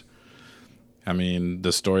Spurs. I mean,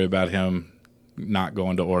 the story about him not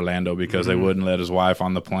going to Orlando because they wouldn't let his wife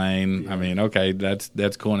on the plane. Yeah. I mean, okay,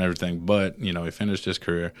 that's cool and everything, but he finished his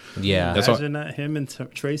career. Yeah, imagine that him and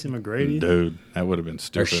Tracy McGrady, dude, that would have been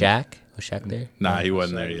stupid. Or Shaq was Shaq there? Nah, he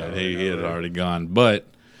wasn't there yet. He had already gone. But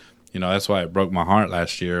that's why it broke my heart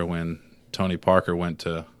last year when Tony Parker went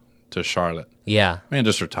to Charlotte. Yeah. Man,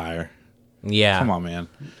 just retire. Yeah. Come on, man.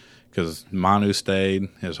 Because Manu stayed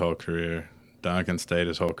his whole career. Duncan stayed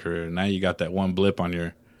his whole career. Now you got that one blip on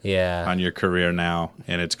your career now,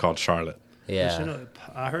 and it's called Charlotte. Yeah.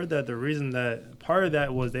 But I heard that the reason that part of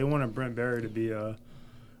that was they wanted Brent Barry to be a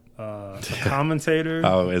commentator.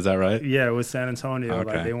 Oh, is that right? Yeah, with San Antonio.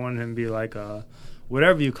 Okay. Like they wanted him to be like a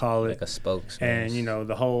whatever you call it, like a spokesman. And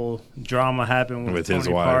the whole drama happened with Tony his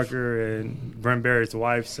wife. Parker and Brent Barry's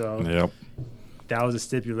wife. So yep. That was a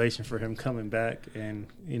stipulation for him coming back, and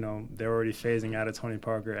they're already phasing out of Tony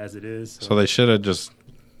Parker as it is. So they should have just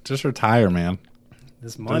retire, man.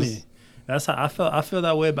 This money. That's how I feel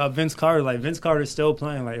that way about Vince Carter. Like Vince Carter's still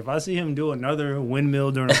playing. Like if I see him do another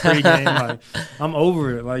windmill during a pregame, like I'm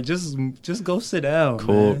over it. Like just go sit down.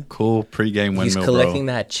 Cool pregame windmill. He's collecting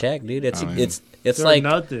bro. That check, dude. It's like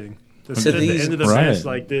nothing. To sit at the end of the bench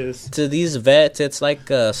like this. To these vets, it's like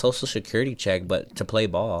a social security check, but to play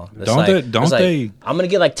ball. It's don't they? I'm gonna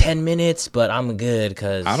get like 10 minutes, but I'm good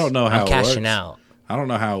because I don't know how I'm cashing out. I don't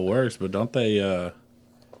know how it works, but don't they?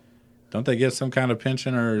 Don't they get some kind of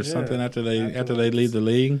pension or something after they leave the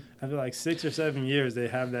league? After like 6 or 7 years, they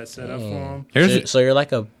have that set up for them. So you're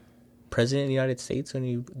like a president of the United States when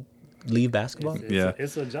you leave basketball?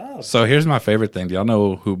 It's a job. So here's my favorite thing. Do y'all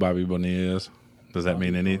know who Bobby Bonilla is? Does that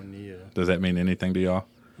mean anything to y'all?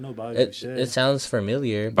 No, Bobby Boucher. It sounds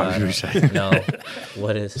familiar. Bobby Boucher. No.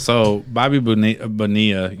 What is? So Bobby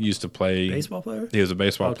Bonilla used to play. Baseball player? He was a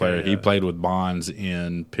baseball player. Yeah. He played with Bonds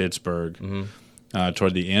in Pittsburgh.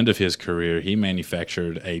 Toward the end of his career, he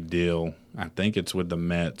manufactured a deal. I think it's with the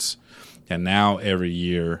Mets. And now every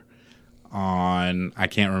year on, I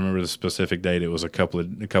can't remember the specific date. It was a couple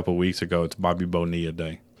of weeks ago. It's Bobby Bonilla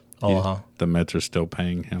Day. The Mets are still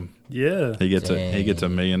paying him. Yeah, he gets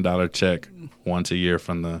 $1 million check once a year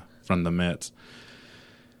from the Mets.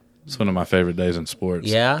 It's one of my favorite days in sports.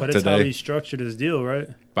 Yeah, but it's how he structured his deal, right?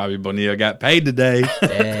 Bobby Bonilla got paid today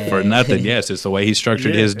for nothing. Yes, it's the way he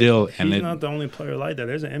structured his deal. And he's not the only player like that.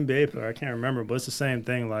 There's an NBA player, I can't remember, but it's the same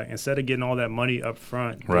thing. Like, instead of getting all that money up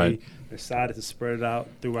front, they decided to spread it out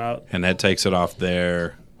throughout. And that takes it off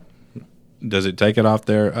their. Does it take it off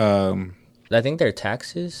their? I think their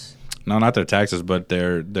taxes. No, not their taxes, but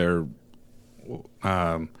their.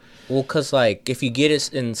 Well, because like if you get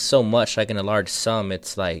it in so much, like in a large sum,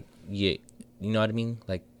 it's like you know what I mean,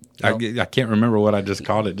 like. I can't remember what I just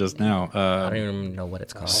called it just now. I don't even know what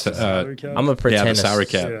it's called. I'm a pretend. Yeah, the salary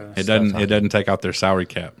cap. Yeah. It doesn't take out their salary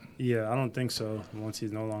cap. Yeah, I don't think so. Once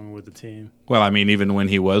he's no longer with the team. Well, I mean, even when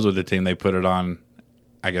he was with the team, they put it on,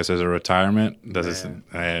 I guess, as a retirement.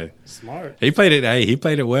 Smart. He played it. Hey, he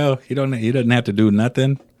played it well. He doesn't have to do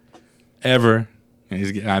nothing ever.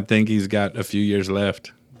 I think he's got a few years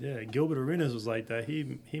left. Yeah, Gilbert Arenas was like that.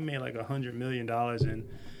 He made like $100 million and.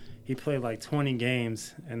 He played like 20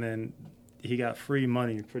 games, and then he got free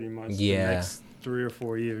money pretty much for the next 3 or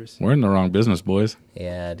 4 years. We're in the wrong business, boys.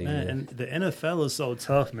 Yeah, dude. Man, and the NFL is so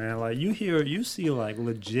tough, man. Like, you see like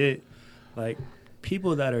legit, like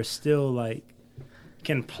people that are still like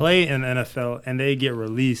can play in the NFL, and they get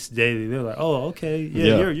released daily. They're like, oh, okay,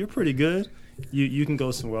 you're pretty good. You can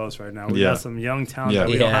go somewhere else right now. We got some young talent that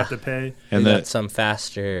we don't have to pay. And we got some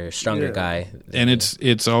faster, stronger guy. And it's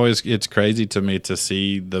crazy to me to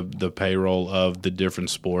see the payroll of the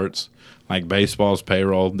different sports. Like baseball's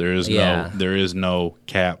payroll, there is no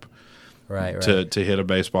cap to hit a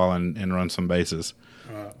baseball and run some bases.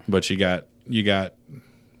 But you got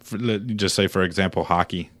just say for example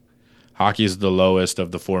hockey. Hockey is the lowest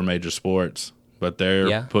of the 4 major sports, but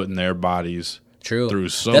they're putting their bodies through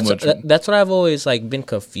much. That's what I've always like been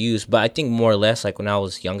confused. But I think more or less like when I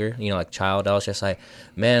was younger, like child, I was just like,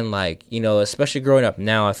 man, like especially growing up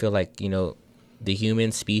now, I feel like the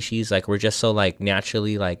human species, like we're just so like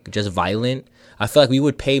naturally like just violent. I feel like we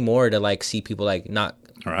would pay more to like see people like knock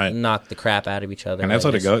the crap out of each other. And that's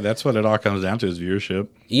what that's what it all comes down to is viewership.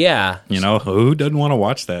 Yeah. Who doesn't want to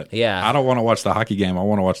watch that? Yeah. I don't want to watch the hockey game. I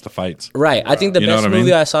want to watch the fights. Right. I think the best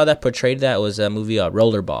movie I saw that portrayed that was a movie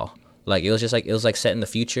Rollerball. Like it was set in the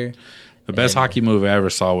future. The best hockey movie I ever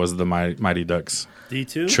saw was the Mighty Ducks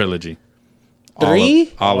D2 trilogy.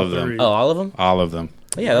 3? All of them. Oh, all of them? All of them.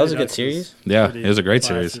 Yeah, that was a good series. Yeah, it was a great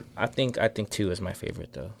series. I think 2 is my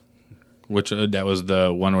favorite though. Which that was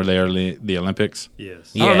the one where they are the Olympics.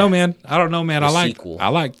 Yes. I don't know, man. Sequel. I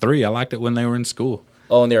liked 3. I liked it when they were in school.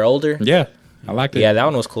 Oh, and they're older. Yeah, I liked it. Yeah, that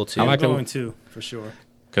one was cool too. I liked it 2 for sure.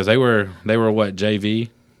 Because they were what JV.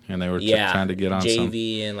 And they were trying to get on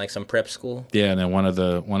JV and like some prep school. Yeah, and then one of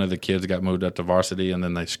the kids got moved up to varsity, and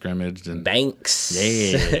then they scrimmaged and Banks.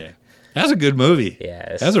 Yeah, that's a good movie.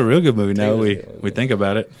 Yeah, that's a real good movie. Now we think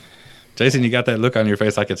about it. Jason, you got that look on your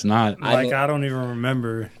face like it's not. I don't even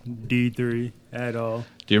remember D3 at all.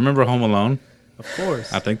 Do you remember Home Alone? Of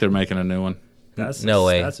course. I think they're making a new one. No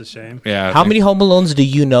way. That's a shame. Yeah. How many Home Alones do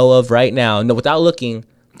you know of right now? No, without looking.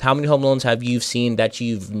 How many Home Alones have you seen that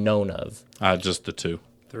you've known of? Just the 2.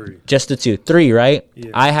 3. Just the 2. 3, right?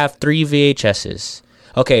 Yeah. I have 3 VHSs.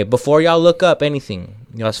 Okay, before y'all look up anything,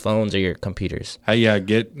 y'all's phones or your computers. Hey,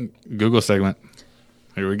 get Google segment.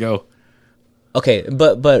 Here we go. Okay,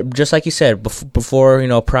 but just like you said,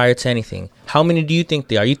 before, prior to anything, how many do you think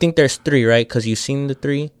there are? You think there's 3, right? Because you've seen the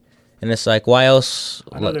 3? And it's like, why else?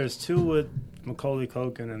 I know there's 2 with Macaulay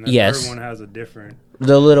Culkin, and the third one has a different...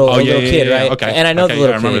 The little kid, right? Okay. And I know the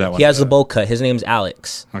little kid. That one. He has the bowl cut. His name's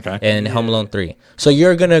Alex. Okay. And Home Alone 3. So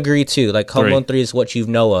you're going to agree, too. Like, Home Alone 3 is what you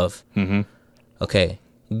know of. Mm-hmm. Okay.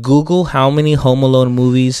 Google how many Home Alone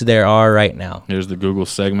movies there are right now. Here's the Google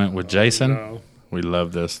segment with Jason. We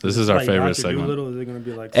love this. This is our favorite segment. Is it gonna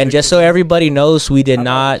be like And just so everybody knows, we did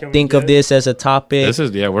not think of this as a topic. This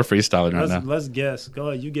is we're freestyling right now. Let's guess. Go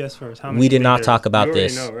ahead, you guess first. How many we did not talk about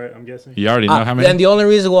this. You already know, right? I'm guessing. You already know how many? And the only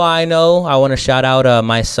reason why I know, I want to shout out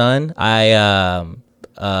my son.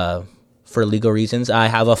 For legal reasons, I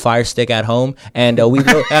have a Fire Stick at home, and we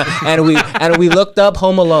looked up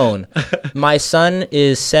Home Alone. My son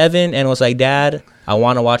is 7 and was like, "Dad, I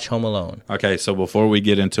want to watch Home Alone." Okay, so before we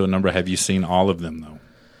get into a number, have you seen all of them though?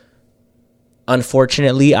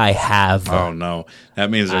 Unfortunately, I have. Oh no, that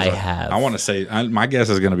means I have. I want to say my guess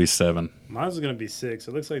is going to be 7. Mine's going to be 6.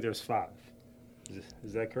 It looks like there's 5.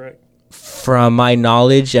 Is that correct? From my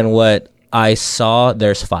knowledge and what I saw,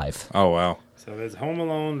 there's 5. Oh wow. So there's Home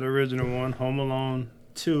Alone, the original one. Home Alone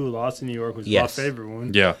 2, Lost in New York, was my favorite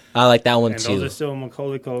one. Yeah, I like that one and too. those are still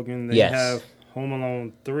Macaulay Culkin. Then Yes. you have Home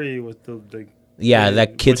Alone 3 with the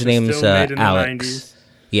that kid's name's still made in the Alex. 90s.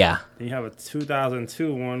 Yeah. Then you have a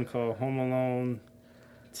 2002 one called Home Alone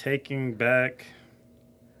Taking Back.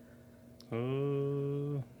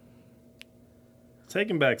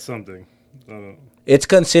 Taking Back something. I don't know. It's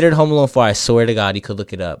considered Home Alone 4. I swear to God, you could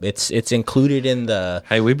look it up. It's included in the.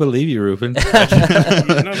 Hey, we believe you, Ruben.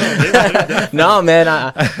 No, man,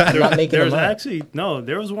 I'm not making There's them up. actually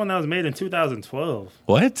there was one that was made in 2012.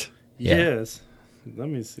 What? Yeah. Yes. Let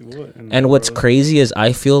me see what. And what's crazy is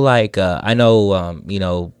I feel like I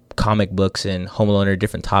know comic books and Home Alone are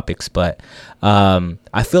different topics, but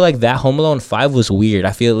I feel like that Home Alone 5 was weird.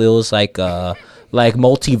 I feel it was like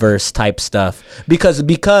multiverse type stuff because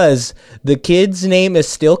the kid's name is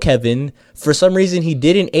still Kevin. For some reason he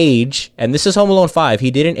didn't age, and this is Home Alone 5.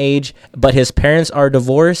 He didn't age, but his parents are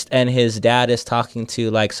divorced and his dad is talking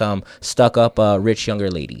to like some stuck up rich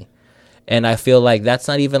younger lady. And I feel like that's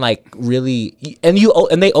not even like really, and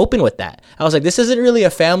they open with that. I was like, this isn't really a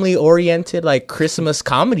family oriented like Christmas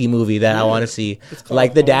comedy movie that I want to see.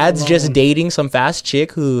 Like the dad's just dating some fast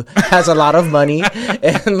chick who has a lot of money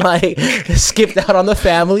and like skipped out on the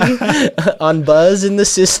family on Buzz and the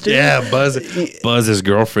sister. Yeah, Buzz's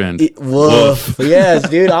girlfriend. Woof. Yes,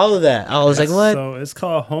 dude, all of that. I was like, what? So it's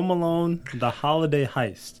called Home Alone: The Holiday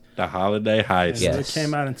Heist. The Holiday Heist. Yes. It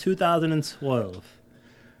came out in 2012.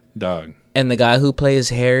 Dog. And the guy who plays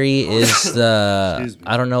Harry is the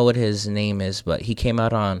I don't know what his name is, but he came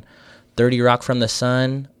out on 30 Rock from the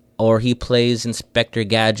Sun, or he plays Inspector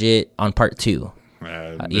Gadget on Part 2.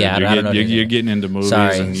 I don't know. You're getting into movies.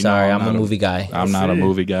 Sorry, I'm a movie guy. I'm not a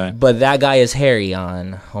movie guy. But that guy is Harry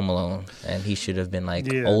on Home Alone, and he should have been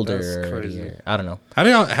like older. That's crazy. I don't know. How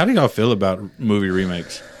do y'all feel about movie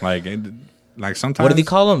remakes? Like sometimes. What do they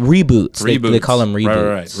call them? Reboots. They call them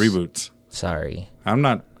reboots. Right. Reboots. Sorry. I'm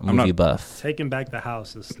not buff. Taking Back the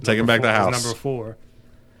House is Taking Back the House. Number 4.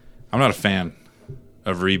 I'm not a fan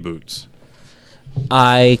of reboots.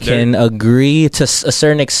 I can agree to a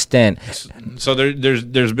certain extent. So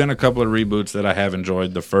there's been a couple of reboots that I have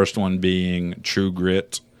enjoyed. The first one being True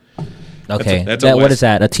Grit. Okay, what is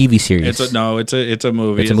that? A TV series? It's a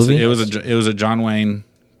movie. It's a movie. It was a John Wayne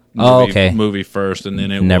movie first, and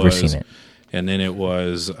then Never seen it. And then it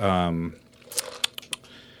was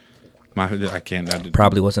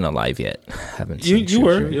probably wasn't alive yet. Haven't seen you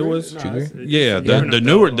were. It was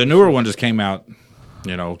the newer one just came out,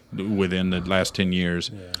 within the last 10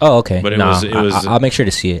 years. Yeah. Oh, okay. But I'll make sure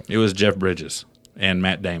to see it. It was Jeff Bridges and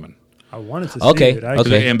Matt Damon. I wanted to see it.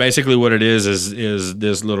 Okay. And basically what it is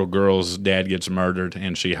this little girl's dad gets murdered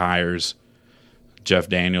and she hires Jeff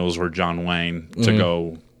Daniels or John Wayne to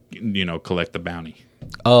go, collect the bounty.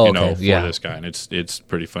 Oh, for this guy, and it's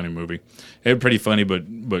pretty funny movie. It's pretty funny, but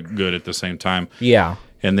good at the same time. Yeah.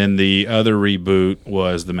 And then the other reboot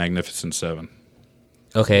was The Magnificent Seven.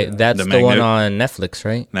 Okay, that's the one on Netflix,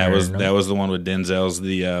 right? That was the one with Denzel's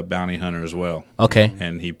the bounty hunter as well. Okay.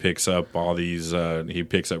 And he picks up all these. He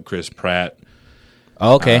picks up Chris Pratt.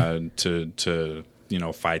 Okay. To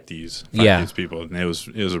fight these people, and it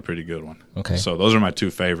was a pretty good one. Okay. So those are my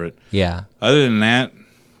two favorite. Yeah. Other than that,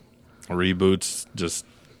 reboots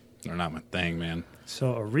they're not my thing, man.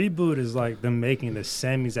 So a reboot is like them making the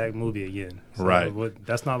same exact movie again. So right.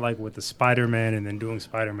 That's not like with the Spider-Man and then doing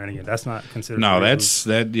Spider-Man again. That's not considered. No, that's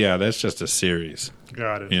just a series.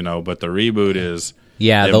 Got it. But the reboot is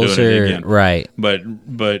those are right.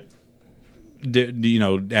 But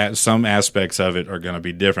some aspects of it are going to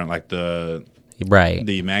be different. Like the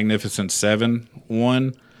Magnificent Seven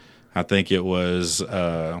one, I think it was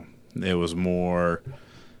more.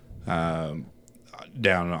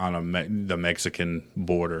 Down on the Mexican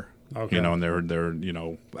border, okay. And they're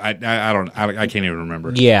I can't even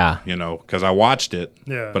remember. Yeah, because I watched it,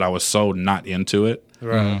 but I was so not into it,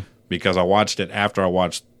 right? Because I watched it after I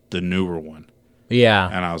watched the newer one, Yeah.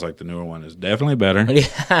 And I was like, the newer one is definitely better.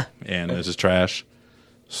 Yeah. And this is trash.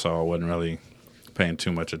 So I wasn't really paying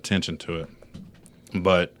too much attention to it.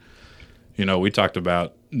 But, we talked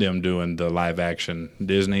about them doing the live action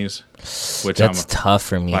Disneys, which That's tough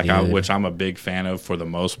for me, dude. which I'm a big fan of for the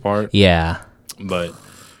most part. Yeah. But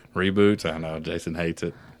reboots, I know Jason hates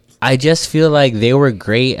it. I just feel like they were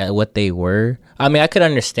great at what they were. I mean, I could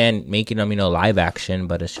understand making them, live action,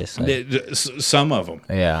 but it's just like, Some of them.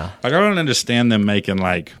 yeah. Like, I don't understand them making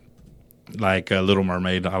like a Little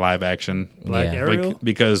Mermaid, a live action. Black Ariel?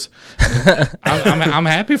 Because I'm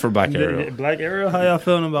happy for Black Ariel. Black Ariel? How y'all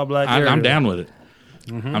feeling about Black Ariel? I'm down with it.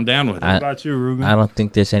 Mm-hmm. I'm down with it. What about you, Ruben? I don't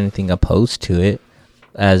think there's anything opposed to it.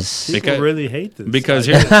 People really hate this. Because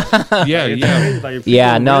like, I've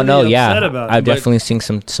definitely seen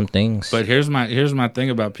some things. But here's my thing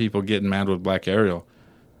about people getting mad with Black Ariel.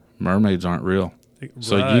 Mermaids aren't real.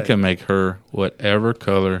 So you can make her whatever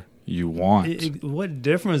color you want. What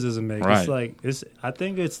difference does it make? Right. I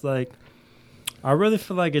think it's like, I really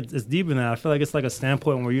feel like it's deeper than that. I feel like it's like a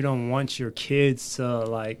standpoint where you don't want your kids to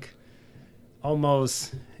like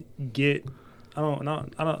almost get, I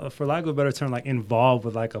don't, for lack of a better term, like involved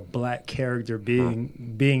with like a black character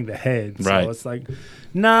being the head. So right. It's like,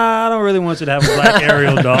 nah, I don't really want you to have a Black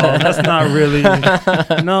Ariel doll. That's not really,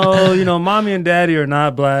 no, mommy and daddy are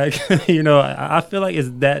not black. I feel like it's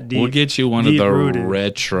that deep. We'll get you one of the rooted.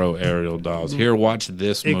 retro Ariel dolls. Here, watch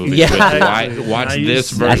this movie. Yeah. Watch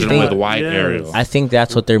this version with white Ariel. I think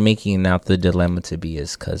that's what they're making out the dilemma to be,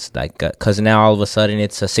 is because now all of a sudden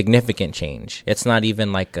it's a significant change. It's not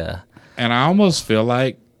even like a. And I almost feel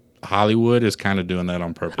like Hollywood is kind of doing that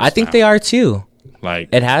on purpose. I think they are too. Like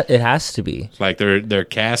it has to be. Like they're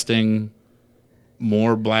casting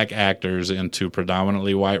more black actors into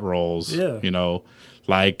predominantly white roles. Yeah.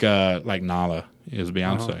 Like Nala is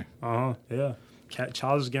Beyonce. Yeah.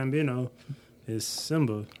 Childish Gambino is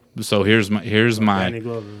Simba. So here's my Danny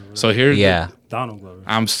Glover. Right? So here's Donald Glover.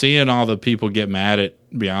 I'm seeing all the people get mad at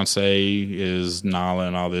Beyonce is Nala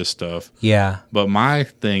and all this stuff. Yeah. But my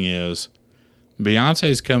thing is,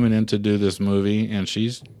 Beyonce's coming in to do this movie, and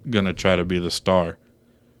she's going to try to be the star.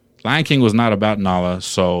 Lion King was not about Nala,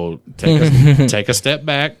 so take a step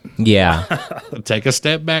back. Yeah. Take a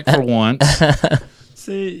step back for once.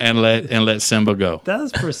 See, and let Simba go.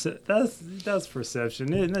 That's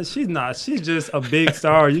perception. She's not. She's just a big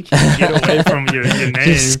star. You can't get away from your name.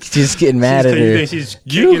 Just getting mad at her. You think she's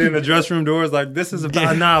kicking in the dressing room doors like, this is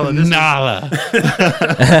about Nala. Nala.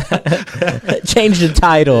 Change the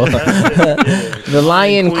title. The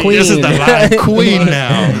Lion Queen. This is the Lion Queen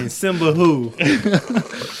now. Simba who?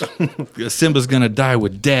 Simba's gonna die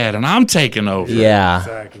with Dad, and I'm taking over. Yeah.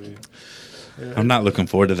 Exactly. Yeah. I'm not looking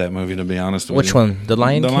forward to that movie, to be honest with you. Which one? The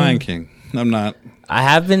Lion King? The Lion King. I'm not.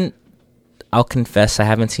 I'll confess, I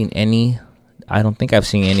haven't seen any. I don't think I've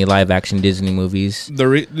seen any live action Disney movies. The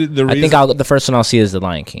reason, I think the first one I'll see is The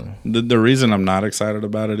Lion King. The reason I'm not excited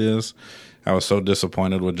about it is I was so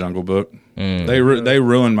disappointed with Jungle Book. They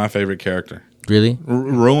ruined my favorite character. Really?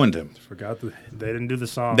 Ruined him. They didn't do the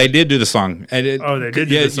song. They did do the song. They did do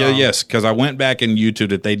the song. Yes, because I went back and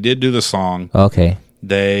YouTubed it. They did do the song. Okay.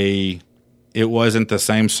 It wasn't the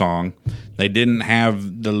same song. They didn't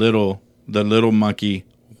have the little monkey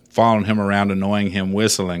following him around, annoying him,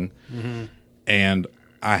 whistling. Mm-hmm. And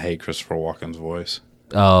I hate Christopher Walken's voice.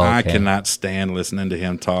 Oh, okay. I cannot stand listening to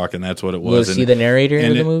him talk, and that's what it was. Was he the narrator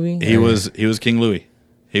in the movie? He was King Louis.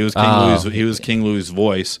 He was King Louis. He was King Louis'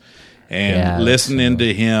 voice, and listening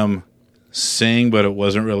to him sing, but it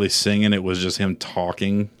wasn't really singing. It was just him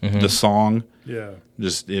talking the song. Yeah,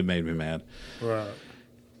 it made me mad. Right.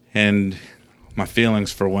 And my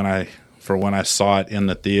feelings for when I saw it in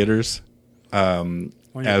the theaters. On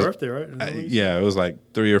your birthday, right? It was like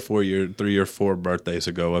 3 or 4 birthdays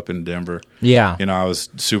ago up in Denver. Yeah. I was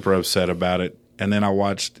super upset about it. And then I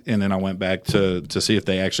went back to see if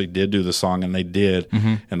they actually did do the song, and they did.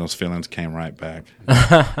 Mm-hmm. And those feelings came right back.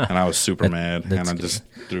 And I was super mad, and I just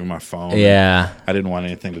threw my phone. Yeah. I didn't want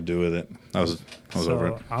anything to do with it. I was over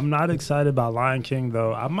it. I'm not excited about Lion King,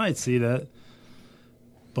 though. I might see that.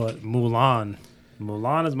 But Mulan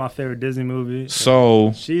is my favorite Disney movie.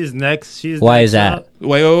 So she's next. Why is that?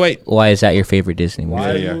 Wait. Why is that your favorite Disney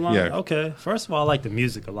movie? Yeah. Okay. First of all, I like the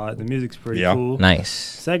music a lot. The music's pretty cool. Nice.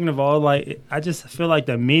 Second of all, I just feel like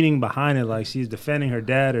the meaning behind it. Like, she's defending her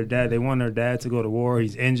dad. They want her dad to go to war.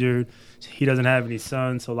 He's injured. He doesn't have any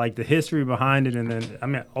sons. So the history behind it, and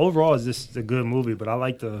then overall, it's just a good movie. But I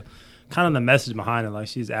like the kind of the message behind it. Like,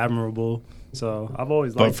 she's admirable. So I've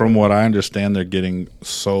always liked. But from what I understand, they're getting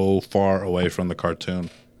so far away from the cartoon.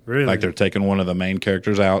 Really? Like, they're taking one of the main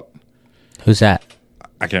characters out. Who's that?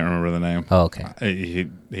 I can't remember the name. Oh, okay.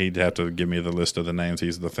 He'd have to give me the list of the names.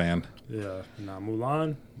 He's the fan. Yeah,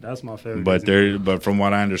 Mulan, that's my favorite. But from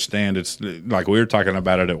what I understand, it's like we were talking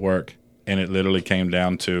about it at work, and it literally came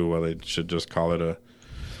down to, well, they should just call it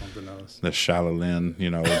something else. The Shaolin,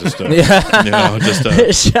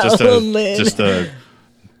 just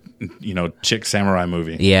a chick samurai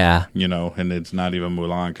movie. Yeah. And it's not even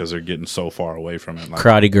Mulan because they're getting so far away from it. Like,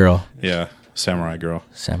 Karate Girl. Yeah. Samurai girl.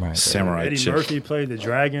 Samurai Eddie chick. Murphy played the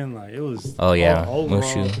dragon. Like, it was. Oh, yeah. Overall.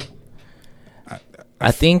 Mushu.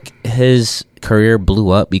 I think his career blew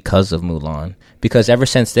up because of Mulan. Because ever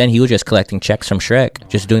since then, he was just collecting checks from Shrek,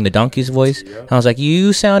 just doing the donkey's voice. Yep. And I was like,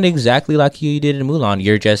 you sound exactly like you did in Mulan.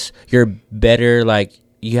 You're better, like,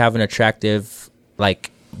 you have an attractive,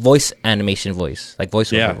 like, animation voice, like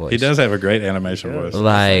voiceover voice. He does have a great animation voice.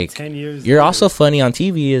 Like 10 years you're also funny on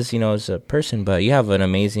TV as a person, but you have an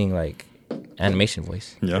amazing, like, animation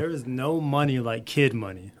voice. Yeah. There is no money like kid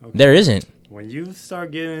money. Okay? There isn't. When you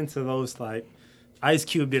start getting into those, like, Ice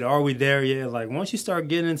Cube did Are We There Yet? Like, once you start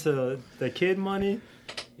getting into the kid money,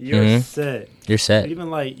 you're set. You're set.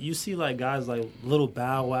 Even, like, you see, like, guys like Little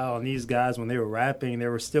Bow Wow and these guys, when they were rapping, they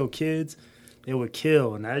were still kids, they would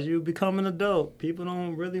kill. And as you become an adult, people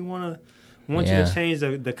don't really want you to change the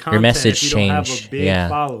content. Your message if you don't change. have a big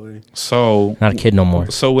following. So not a kid no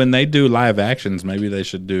more. So when they do live actions, maybe they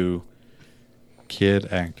should do kid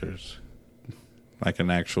actors, like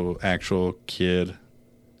an actual kid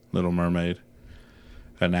Little Mermaid,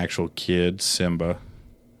 an actual kid Simba,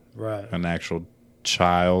 right? An actual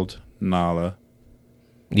child Nala,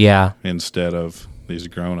 instead of these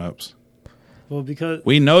grown-ups. Well, because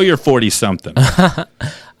we know you're 40-something.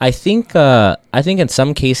 I think in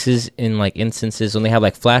some cases, in like instances when they have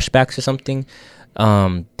like flashbacks or something,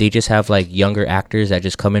 they just have like younger actors that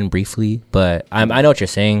just come in briefly. But I know what you're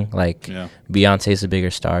saying. Like Beyonce's a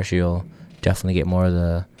bigger star; she'll definitely get more of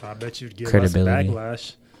the I bet you'd get credibility.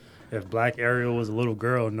 Less backlash. If Black Ariel was a little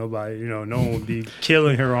girl, nobody, no one would be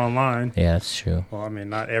killing her online. Yeah, that's true. Well, I mean,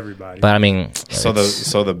 not everybody. But I mean, so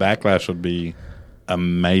the backlash would be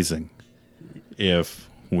amazing if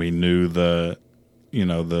we knew the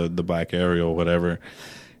Black Ariel, whatever,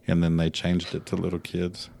 and then they changed it to little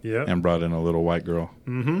kids. Yeah. And brought in a little white girl.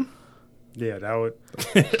 Mm-hmm. Yeah, that would.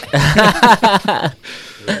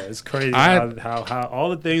 It's crazy how all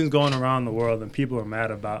the things going around the world and people are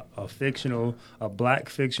mad about a black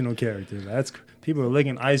fictional character. People are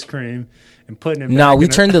licking ice cream and putting it. No, we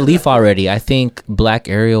turned the leaf already. I think Black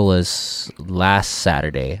Ariel was last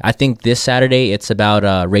Saturday. I think this Saturday it's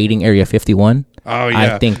about raiding Area 51. Oh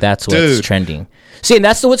yeah, I think that's what's trending. See, and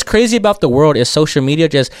that's what's crazy about the world is social media,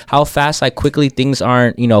 just how fast, like quickly things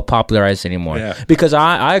aren't, popularized anymore. Yeah. Because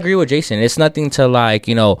I agree with Jason. It's nothing to like,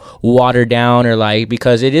 water down or like,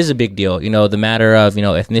 because it is a big deal. The matter of,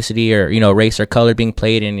 ethnicity or, race or color being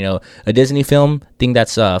played in, a Disney film, thing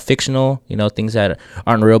that's fictional, things that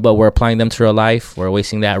aren't real, but we're applying them to real life. We're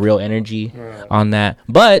wasting that real energy on that.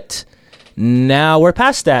 But now we're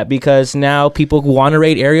past that because now people want to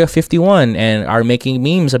raid Area 51 and are making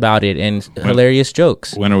memes about it and hilarious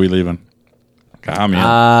jokes. When are we leaving? I'm in.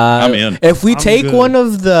 I'm in. If we take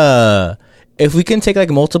if we can take like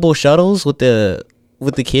multiple shuttles with the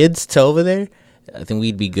kids to over there, I think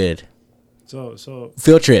we'd be good. So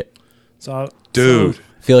field trip.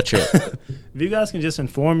 Field trip. If you guys can just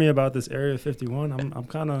inform me about this Area 51, I'm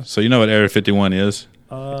kind of. So you know what Area 51 is?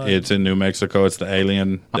 It's in New Mexico. It's the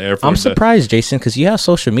Air Force. I'm surprised, Jason, because you have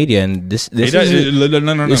social media and this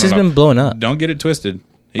has been blown up. Don't get it twisted.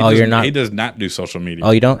 You're not. He does not do social media.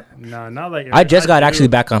 Oh, you don't? No, not like. I just got actually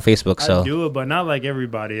back on Facebook, so I do it, but not like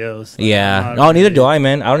everybody else. Like, yeah. Neither do I,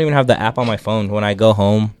 man. I don't even have the app on my phone. When I go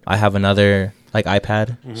home, I have another like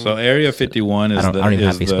iPad. Mm-hmm. So Area 51 is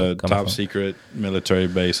the top secret military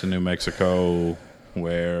base in New Mexico,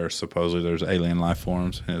 where supposedly there's alien life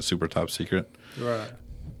forms, and it's super top secret. Right.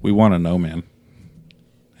 We want to know, man.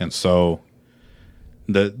 And so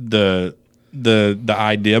the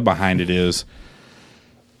idea behind it is,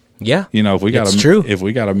 if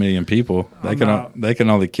we got a million people, they can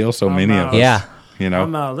only kill so many of us. Yeah.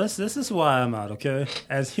 I'm out. This is why I'm out, okay?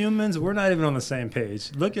 As humans, we're not even on the same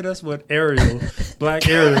page. Look at us with Ariel, Black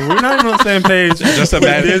Ariel. We're not even on the same page. Just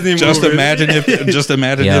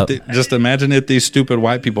imagine if these stupid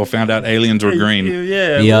white people found out aliens were green.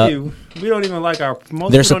 Yeah. We don't even like our.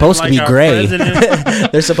 They're supposed to be gray.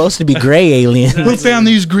 They're supposed to be gray aliens. Who found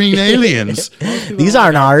these green aliens? These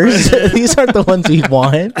aren't ours. These aren't the ones we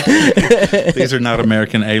want. These are not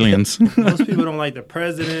American aliens. Most people don't like the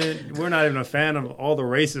president. We're not even a fan of all the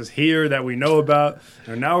races here that we know about.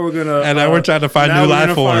 And now we're gonna. And now we're trying to find new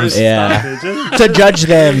life forms. Yeah. To judge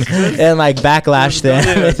them and like backlash them.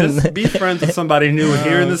 Yeah, just be friends with somebody new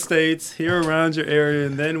here in the States, here around your area,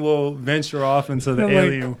 and then we'll venture off into the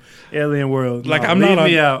alien world. Like, no, I'm not on,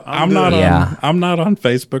 me out. I'm not on, I'm not on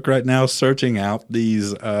Facebook right now searching out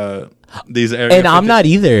these areas. And I'm not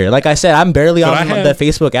either. Like I said, I'm barely on the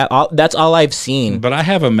Facebook app. That's all I've seen. But I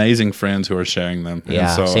have amazing friends who are sharing them. Yeah, and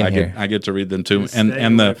so same here. I get to read them too.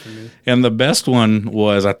 And the best one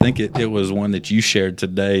was, I think it was one that you shared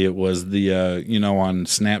today. It was the on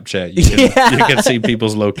Snapchat you can see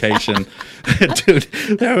people's location. Dude,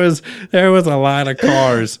 there was a line of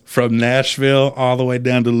cars from Nashville all the way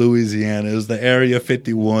down to Louisiana. It was the Area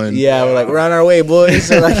 51. Yeah, we're like, we're on our way, boys.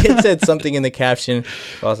 So like it said something in the caption.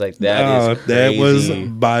 I was like, that was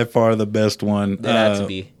by far the best one. That had to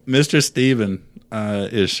be. Mr. Steven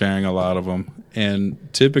is sharing a lot of them. And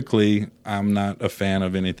typically, I'm not a fan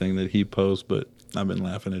of anything that he posts, but I've been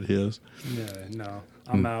laughing at his. Yeah, no.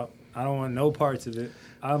 I'm out. I don't want no parts of it.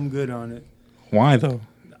 I'm good on it. Why, though?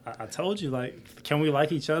 I told you, like, can we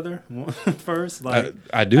like each other first? Like,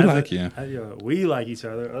 I do like you. We like each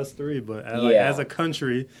other, us three, but as a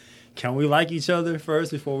country, can we like each other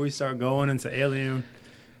first before we start going into alien?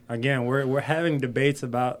 Again, we're having debates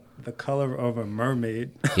about the color of a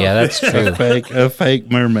mermaid. Yeah, that's true. a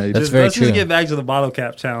fake mermaid. That's very let's true. Just get back to the bottle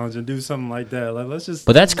cap challenge and do something like that. Like, let's just.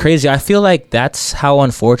 But that's crazy. I feel like that's how,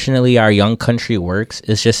 unfortunately, our young country works.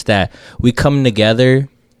 It's just that we come together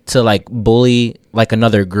to like bully like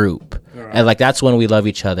another group. Right. And like that's when we love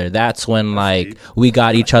each other. That's when like we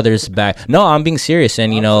got each other's back. No, I'm being serious.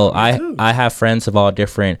 And I have friends of all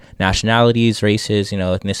different nationalities, races,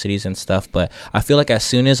 ethnicities and stuff. But I feel like as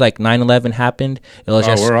soon as like 9/11 happened, it was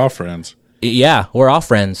just we're all friends. Yeah, we're all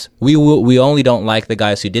friends. We only don't like the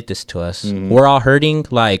guys who did this to us. Mm-hmm. We're all hurting.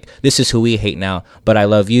 Like this is who we hate now. But I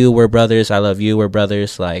love you. We're brothers. I love you. We're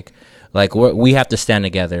brothers. Like we have to stand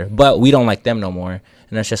together. But we don't like them no more.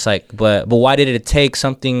 And it's just like, but why did it take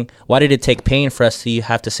something? Why did it take pain for us to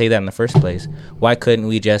have to say that in the first place? Why couldn't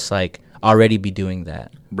we just like already be doing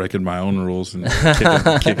that? Breaking my own rules and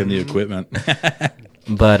kicking the equipment.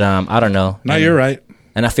 But I don't know. No, you're right.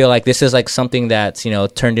 And I feel like this is like something that's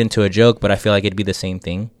turned into a joke, but I feel like it'd be the same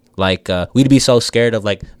thing. Like we'd be so scared of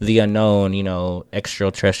like the unknown,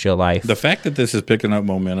 extraterrestrial life. The fact that this is picking up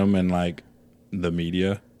momentum in like the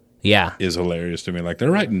media. Yeah, is hilarious to me. Like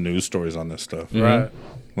they're writing news stories on this stuff, mm-hmm. Right?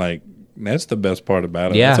 Like that's the best part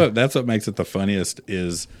about it. Yeah, that's what makes it the funniest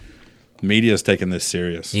is media's taking this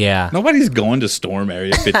serious. Yeah, nobody's going to storm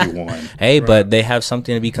Area 51. Hey, right. But they have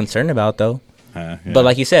something to be concerned about, though. Yeah. But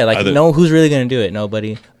like you said, like who's really going to do it?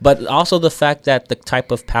 Nobody. But also the fact that the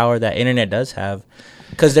type of power that internet does have.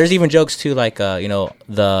 Because there's even jokes too, like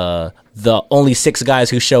the only 6 guys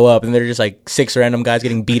who show up, and they're just like 6 random guys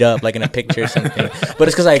getting beat up, like in a picture or something. But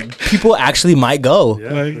it's because like people actually might go.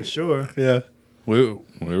 Yeah, for sure. Yeah, we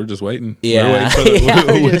were just waiting. Yeah,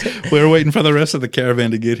 we were waiting for the rest of the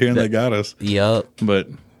caravan to get here, and they got us. Yup. But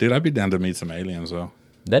dude, I'd be down to meet some aliens though.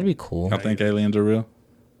 That'd be cool. I think aliens are real.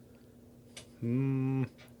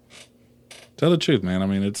 Tell the truth, man. I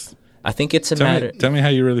mean, I think it's a matter. Tell me how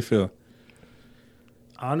you really feel.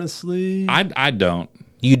 Honestly, I don't.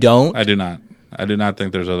 You don't? I do not. I do not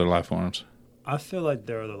think there's other life forms. I feel like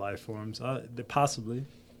there are other life forms. Possibly.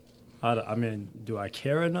 I mean, do I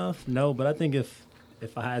care enough? No, but I think if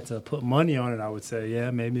I had to put money on it, I would say,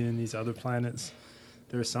 yeah, maybe in these other planets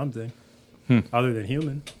there's something other than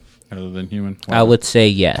human. Other than human? I would say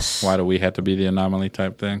yes. Why do we have to be the anomaly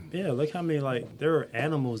type thing? Yeah, look how many, like, there are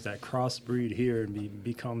animals that crossbreed here and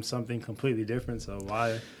become something completely different, so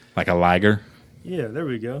why? Like a liger? Yeah, there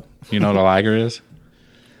we go. You know what a liger is?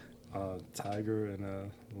 Tiger and a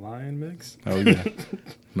lion mix. Oh, yeah.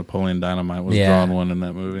 Napoleon Dynamite was drawing one in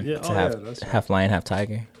that movie. Yeah, that's half lion, half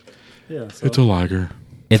tiger. Yeah, so. It's a liger.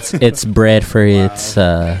 It's bred for its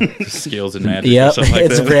skills and magic. Yep, like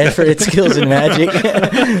it's bred for its skills and magic.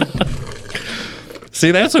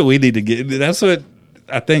 See, that's what we need to get. That's what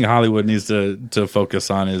I think Hollywood needs to focus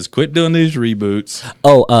on is quit doing these reboots.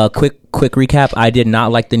 Oh, quick recap. I did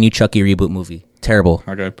not like the new Chucky reboot movie. Terrible.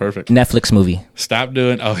 Okay, perfect. Netflix movie. Stop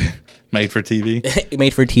doing. Oh, made for TV.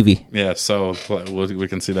 Made for TV. Yeah, so we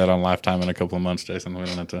can see that on Lifetime in a couple of months, Jason. We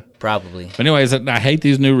don't have to. Probably. But anyways, I hate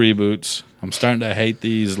these new reboots. I'm starting to hate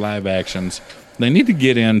these live actions. They need to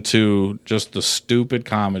get into just the stupid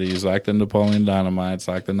comedies like the Napoleon Dynamites,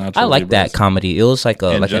 like the Nacho I like Libres. that comedy. It was like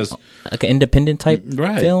an independent type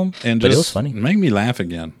film, and but just it was funny. Make me laugh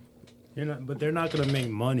again. But they're not gonna make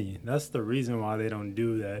money. That's the reason why they don't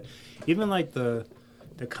do that. Even like the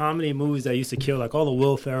comedy movies that used to kill, like all the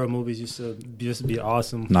Will Ferrell movies used to just be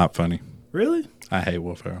awesome. Not funny. Really? I hate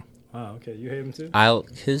Will Ferrell. Oh, okay. You hate him too?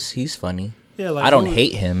 He's funny. Yeah, like I don't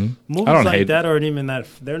hate him. Movies I don't like hate that aren't even that.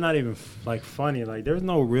 They're not even like funny. Like there's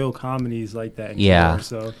no real comedies like that anymore. Yeah.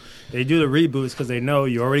 So they do the reboots because they know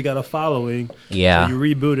you already got a following. Yeah. So you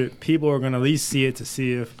reboot it. People are gonna at least see it to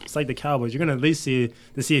see if it's like the Cowboys. You're gonna at least see it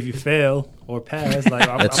to see if you fail or pass. Like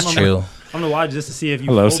That's true. I'm gonna watch just to see if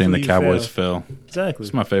you. I love seeing the hopefully you Cowboys fail. fail. Exactly.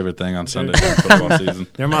 It's my favorite thing on Sunday during football season.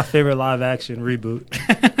 They're my favorite live action reboot.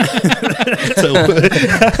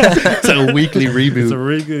 It's a weekly reboot. It's a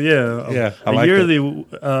reboot, Yeah, I a like yearly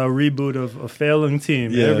reboot of a failing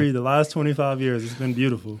team. Yeah. The last 25 years, it's been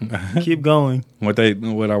beautiful. Keep going. What I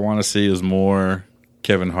want to see is more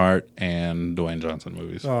Kevin Hart and Dwayne Johnson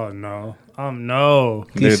movies. Oh no, no.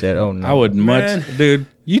 He said, "Oh no." I would Man. dude.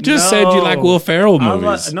 You just said you like Will Ferrell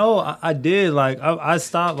movies. I did. Like I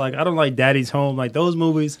stopped. Like I don't like Daddy's Home. Like those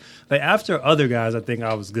movies. Like after Other Guys, I think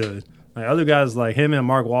I was good. Like other guys, like him and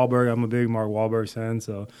Mark Wahlberg. I'm a big Mark Wahlberg fan.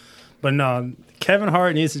 So, but no, Kevin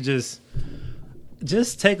Hart needs to just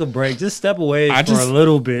take a break. Just step away for a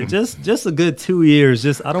little bit. Just a good 2 years.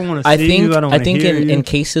 I don't want to see you. I don't want to hear you. In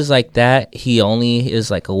cases like that, he only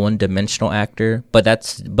is like a one-dimensional actor. But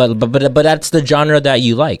that's that's the genre that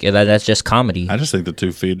you like. That's just comedy. I just think the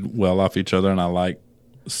two feed well off each other, and I like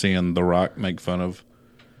seeing The Rock make fun of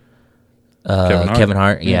Kevin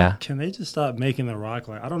Hart. Yeah. Can they just stop making The Rock?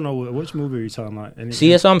 Like I don't know which movie are you talking about. See,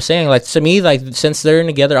 that's what I'm saying. Like to me, like since they're in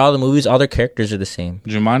together, all the movies, all their characters are the same.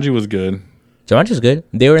 Jumanji was good. Jumanji's good.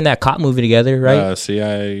 They were in that cop movie together, right?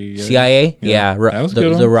 CIA. Yeah. That was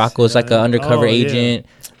good. The Rock was like an undercover agent.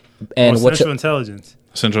 And Central Intelligence.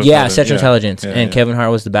 Central Intelligence. Yeah, and Kevin Hart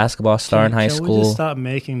was the basketball star in high school. Can we just stop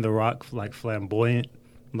making The Rock like flamboyant?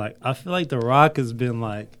 Like I feel like The Rock has been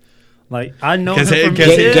like I know him from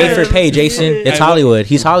gay for pay, Jason. It's Hollywood.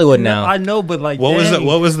 He's Hollywood now. I know, but like what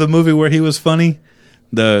was the movie where he was funny?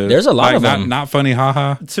 There's a lot of them. Not funny,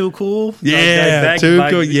 haha. Too Cool. Yeah, Too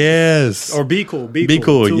Cool. Yes. Or Be Cool. Be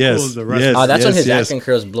Cool. Too Yes. Cool is the rest. Yes. Oh, that's when his acting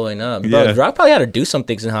career was blowing up. Bro, The Rock probably had to do some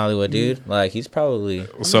things in Hollywood, dude. Like he's probably.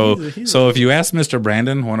 So if you ask Mr.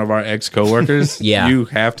 Brandon, one of our ex coworkers, you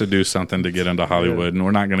have to do something to get into Hollywood, and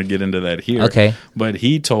we're not going to get into that here. Okay. But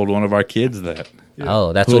he told one of our kids that.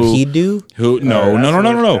 Oh, that's what he'd do? No.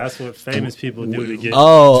 That's what famous people do to get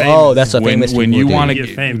famous. That's what famous people do. When you want to get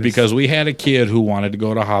famous. Because we had a kid who wanted to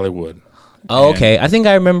go to Hollywood. Oh, okay. I think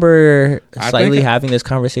I remember having this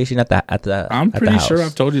conversation at the I'm pretty sure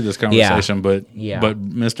I've told you this conversation, but Yeah. but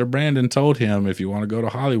Mr. Brandon told him if you want to go to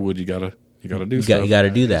Hollywood, you gotta do stuff. You got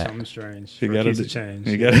to do that. Something strange. You got to change.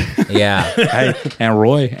 You got Yeah. Hey, and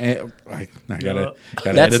Roy, I gotta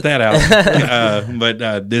edit that out.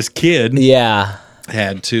 But this kid,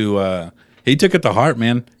 had to. He took it to heart,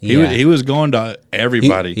 man. He was going to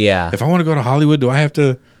everybody. If I want to go to Hollywood, do I have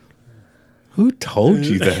to? Who told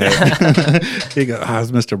you that? He goes,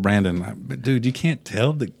 it's Mr. Brandon. But dude, you can't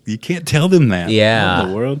tell them that. Yeah. What in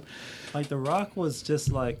the world? Like The Rock was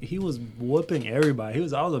just like he was whooping everybody.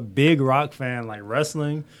 I was a big Rock fan, like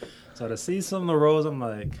wrestling. So to see some of the roles, I'm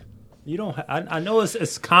like, you don't. I know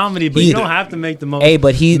it's comedy, but you don't have to make the most.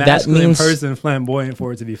 But that means person flamboyant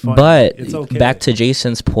for it to be funny. But it's okay. Back to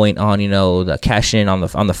Jason's point on the cashing in on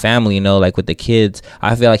the family, like with the kids.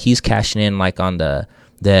 I feel like he's cashing in like on the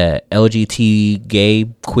LGBT, gay,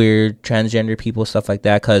 queer, transgender people, stuff like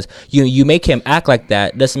that. Because you make him act like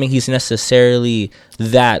that doesn't mean he's necessarily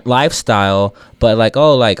that lifestyle. But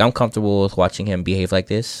I'm comfortable with watching him behave like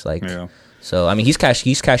this. So I mean he's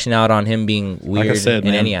cashing out on him being weird like I said, in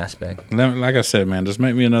man, any aspect. Like I said, man, just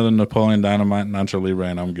make me another Napoleon Dynamite, Nacho Libre,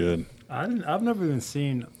 and I'm good. I've never even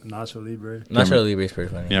seen Nacho Libre. Nacho Libre is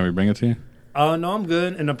pretty funny. Yeah, we bring it to you. Oh, no, I'm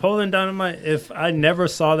good. And Napoleon Dynamite, if I never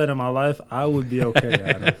saw that in my life, I would be okay,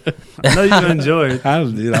 Adam. I know you'd enjoy it. I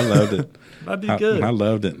loved it. That'd be good. I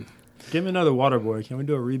loved it. Give me another Waterboy. Can we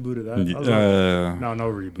do a reboot of that?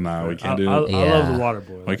 No reboot. No, we can't do it. I love the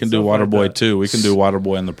Waterboy. We can do Waterboy too. We can do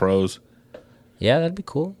Waterboy in the pros. Yeah, that'd be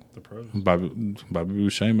cool. The pros. Bobby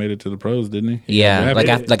Boucher made it to the pros, didn't he? Yeah,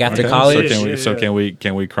 after college. So can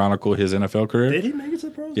we chronicle his NFL career? Did he make it to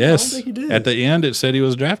the pros? Yes. I don't think he did. At the end, it said he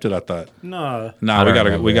was drafted. I thought. No,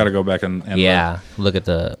 we gotta go back and look at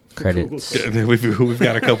the credits. We've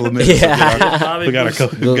got a couple of minutes. We got a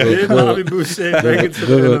couple. Did Bobby Boucher make it to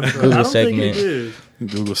the NFL? Google I don't segment. think he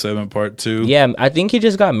did. Google 7 Part 2. Yeah, I think he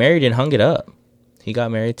just got married and hung it up. He got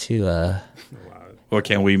married to Well,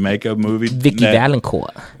 can we make a movie? Vicky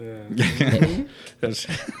Valancourt.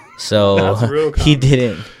 So he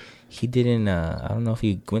didn't. He didn't. I don't know if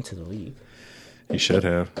he went to the league. He should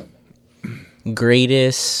have.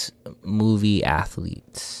 Greatest movie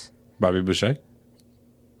athletes. Bobby Boucher?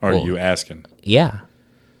 Or are you asking? Yeah.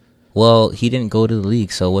 Well, he didn't go to the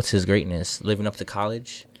league, so what's his greatness? Living up to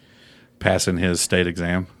college? Passing his state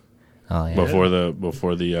exam. Oh yeah. Before the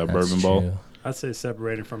Bourbon Bowl. True. I'd say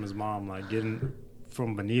separating from his mom, like getting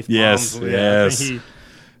from beneath. Yes, moms. yes. I think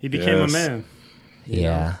he became a man.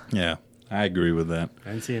 Yeah. Yeah, I agree with that.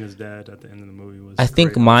 And seeing his dad at the end of the movie was. I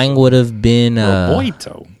think great mine also. would have been.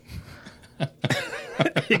 Roboito.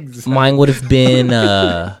 Exactly. Mine would have been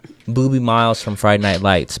Booby Miles from Friday Night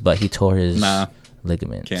Lights, but he tore his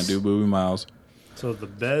ligaments. Can't do Booby Miles. So the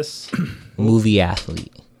best movie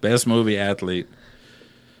athlete. Best movie athlete.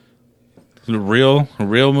 A real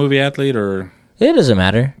movie athlete or It doesn't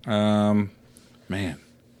matter. man.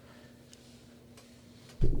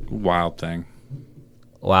 Wild Thing.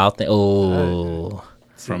 Wow. Oh.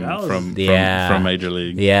 From Major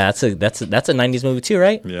League. Yeah, that's a 90s movie too,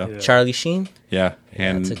 right? Yeah. Charlie Sheen. Yeah.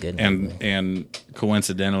 And that's a good movie. and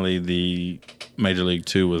coincidentally the Major League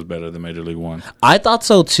 2 was better than Major League 1. I thought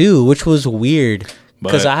so too, which was weird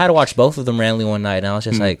because But- I had to watch both of them randomly one night, and I was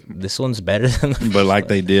just like, "This one's better than." The But like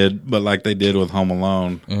they did with Home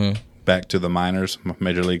Alone, Mm-hmm. Back to the Minors,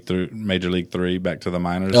 Major League 3, Back to the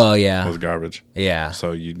Minors. Oh, yeah. was garbage. Yeah.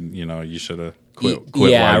 So you should have quit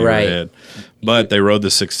yeah, while you right. were ahead. But they rode the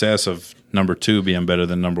success of number 2 being better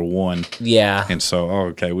than number 1, Yeah. and so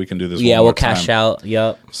okay, we can do this. Yeah, one more we'll cash time. out.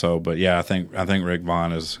 Yep. So, but yeah, I think Rick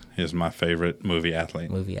Vaughn is my favorite movie athlete.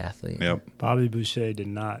 Movie athlete. Yep, Bobby Boucher did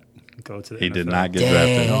not go to the he NFL. did not get Dang.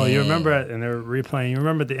 drafted. No, you remember, and they're replaying. You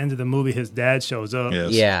remember at the end of the movie, his dad shows up. Yes.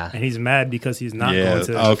 Yeah. And he's mad because he's not Yeah. going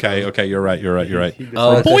to. The Okay. You're right. He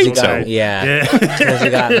Oh, deflected 'cause he the guy. got, yeah. Yeah. Because he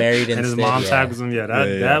got married and his instead, mom yeah. tackles him. Yeah,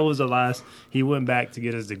 Yeah. that was the last. He went back to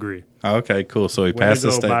get his degree. Okay, cool. So he Way passed to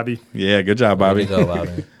the go, state. Bobby. Yeah, good job, Bobby. Way to go,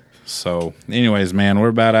 Bobby. So, anyways, man, we're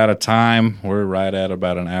about out of time. We're right at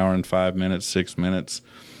about an hour and 5 minutes, 6 minutes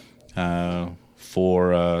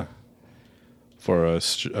for a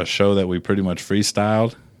show that we pretty much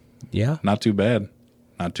freestyled. Yeah. Not too bad,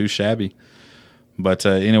 not too shabby. But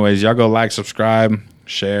anyways, y'all go like, subscribe,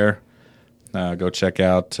 share. Go check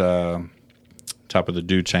out Top of the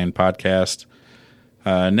Dude Chain podcast.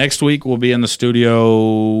 Next week we'll be in the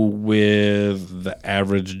studio with the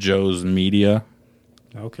Average Joe's Media.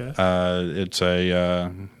 Okay. It's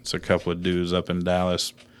a couple of dudes up in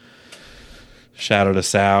Dallas. Shouted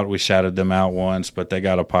us out. We shouted them out once, but they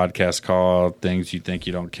got a podcast called Things You Think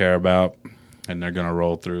You Don't Care About, and they're going to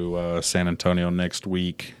roll through San Antonio next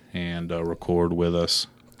week and record with us.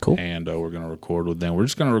 Cool. And we're going to record with them. We're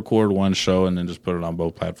just going to record one show and then just put it on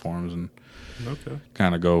both platforms and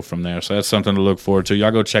kind of go from there. So that's something to look forward to. Y'all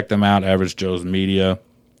go check them out, Average Joe's Media.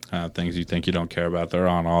 Things You Think You Don't Care About. They're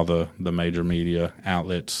on all the major media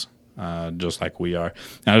outlets, just like we are.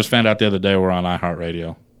 And I just found out the other day we're on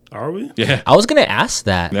iHeartRadio. Are we? Yeah. I was gonna ask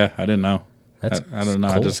that. Yeah, I didn't know. That's I don't know.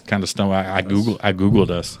 I cool. just kind of stumbled. I Googled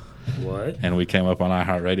us, What? and we came up on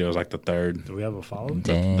iHeartRadio. It was like the third. Do we have a follow?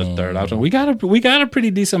 Dang. The third option. We got a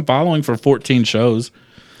pretty decent following for 14 shows.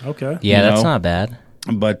 Okay. Yeah, you that's know. not bad.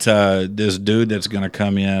 But this dude that's going to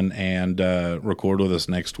come in and record with us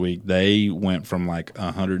next week, they went from like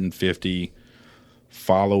 150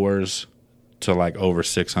 followers to like over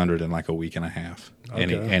 600 in like a week and a half.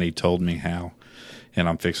 Okay. And he told me how. And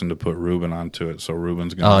I'm fixing to put Ruben onto it, so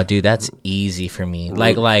Ruben's gonna. Oh, dude, that's easy for me.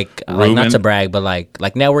 Like Ruben- not to brag, but like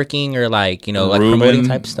networking or like promoting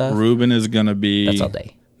type stuff. Ruben is gonna be That's all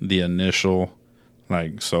day. the initial,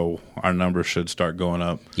 so our numbers should start going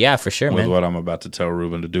up Yeah, for sure, with man. what I'm about to tell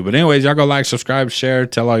Ruben to do. But anyways, y'all go like, subscribe, share,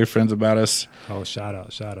 tell all your friends about us. Oh, shout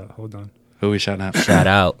out. Hold on. Who we shouting out? Shout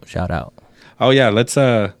out. Oh yeah, let's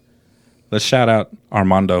shout out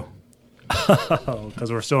Armando. Oh, because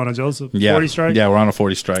we're still on a Joseph 40 40 strike? Yeah, we're on a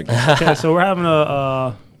 40 strike. Okay, so we're having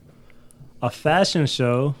a fashion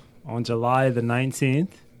show on July the 19th.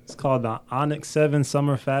 It's called the Onyx 7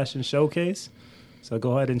 Summer Fashion Showcase. So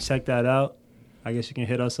go ahead and check that out. I guess you can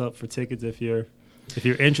hit us up for tickets if you're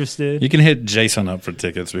interested. You can hit Jason up for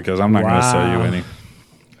tickets because I'm not going to sell you Wow. any.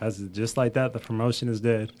 That's just like that. The promotion is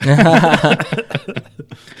dead.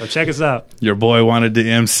 So check us out. Your boy wanted to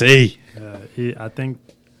MC. I think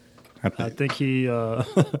he.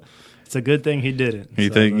 It's a good thing he didn't.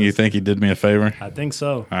 You think he did me a favor? I think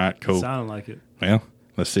so. All right, cool. It sounded like it. Well,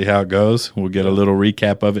 let's see how it goes. We'll get a little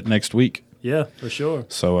recap of it next week. Yeah, for sure.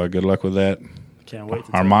 So good luck with that. Can't wait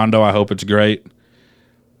to Armando, I hope it's great.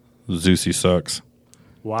 Zeusy sucks.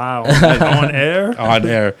 Wow. On air? On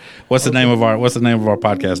air. What's the name of our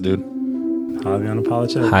podcast, dude? Highly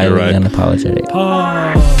Unapologetic. Highly Unapologetic.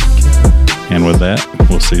 And with that,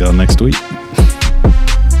 we'll see y'all next week.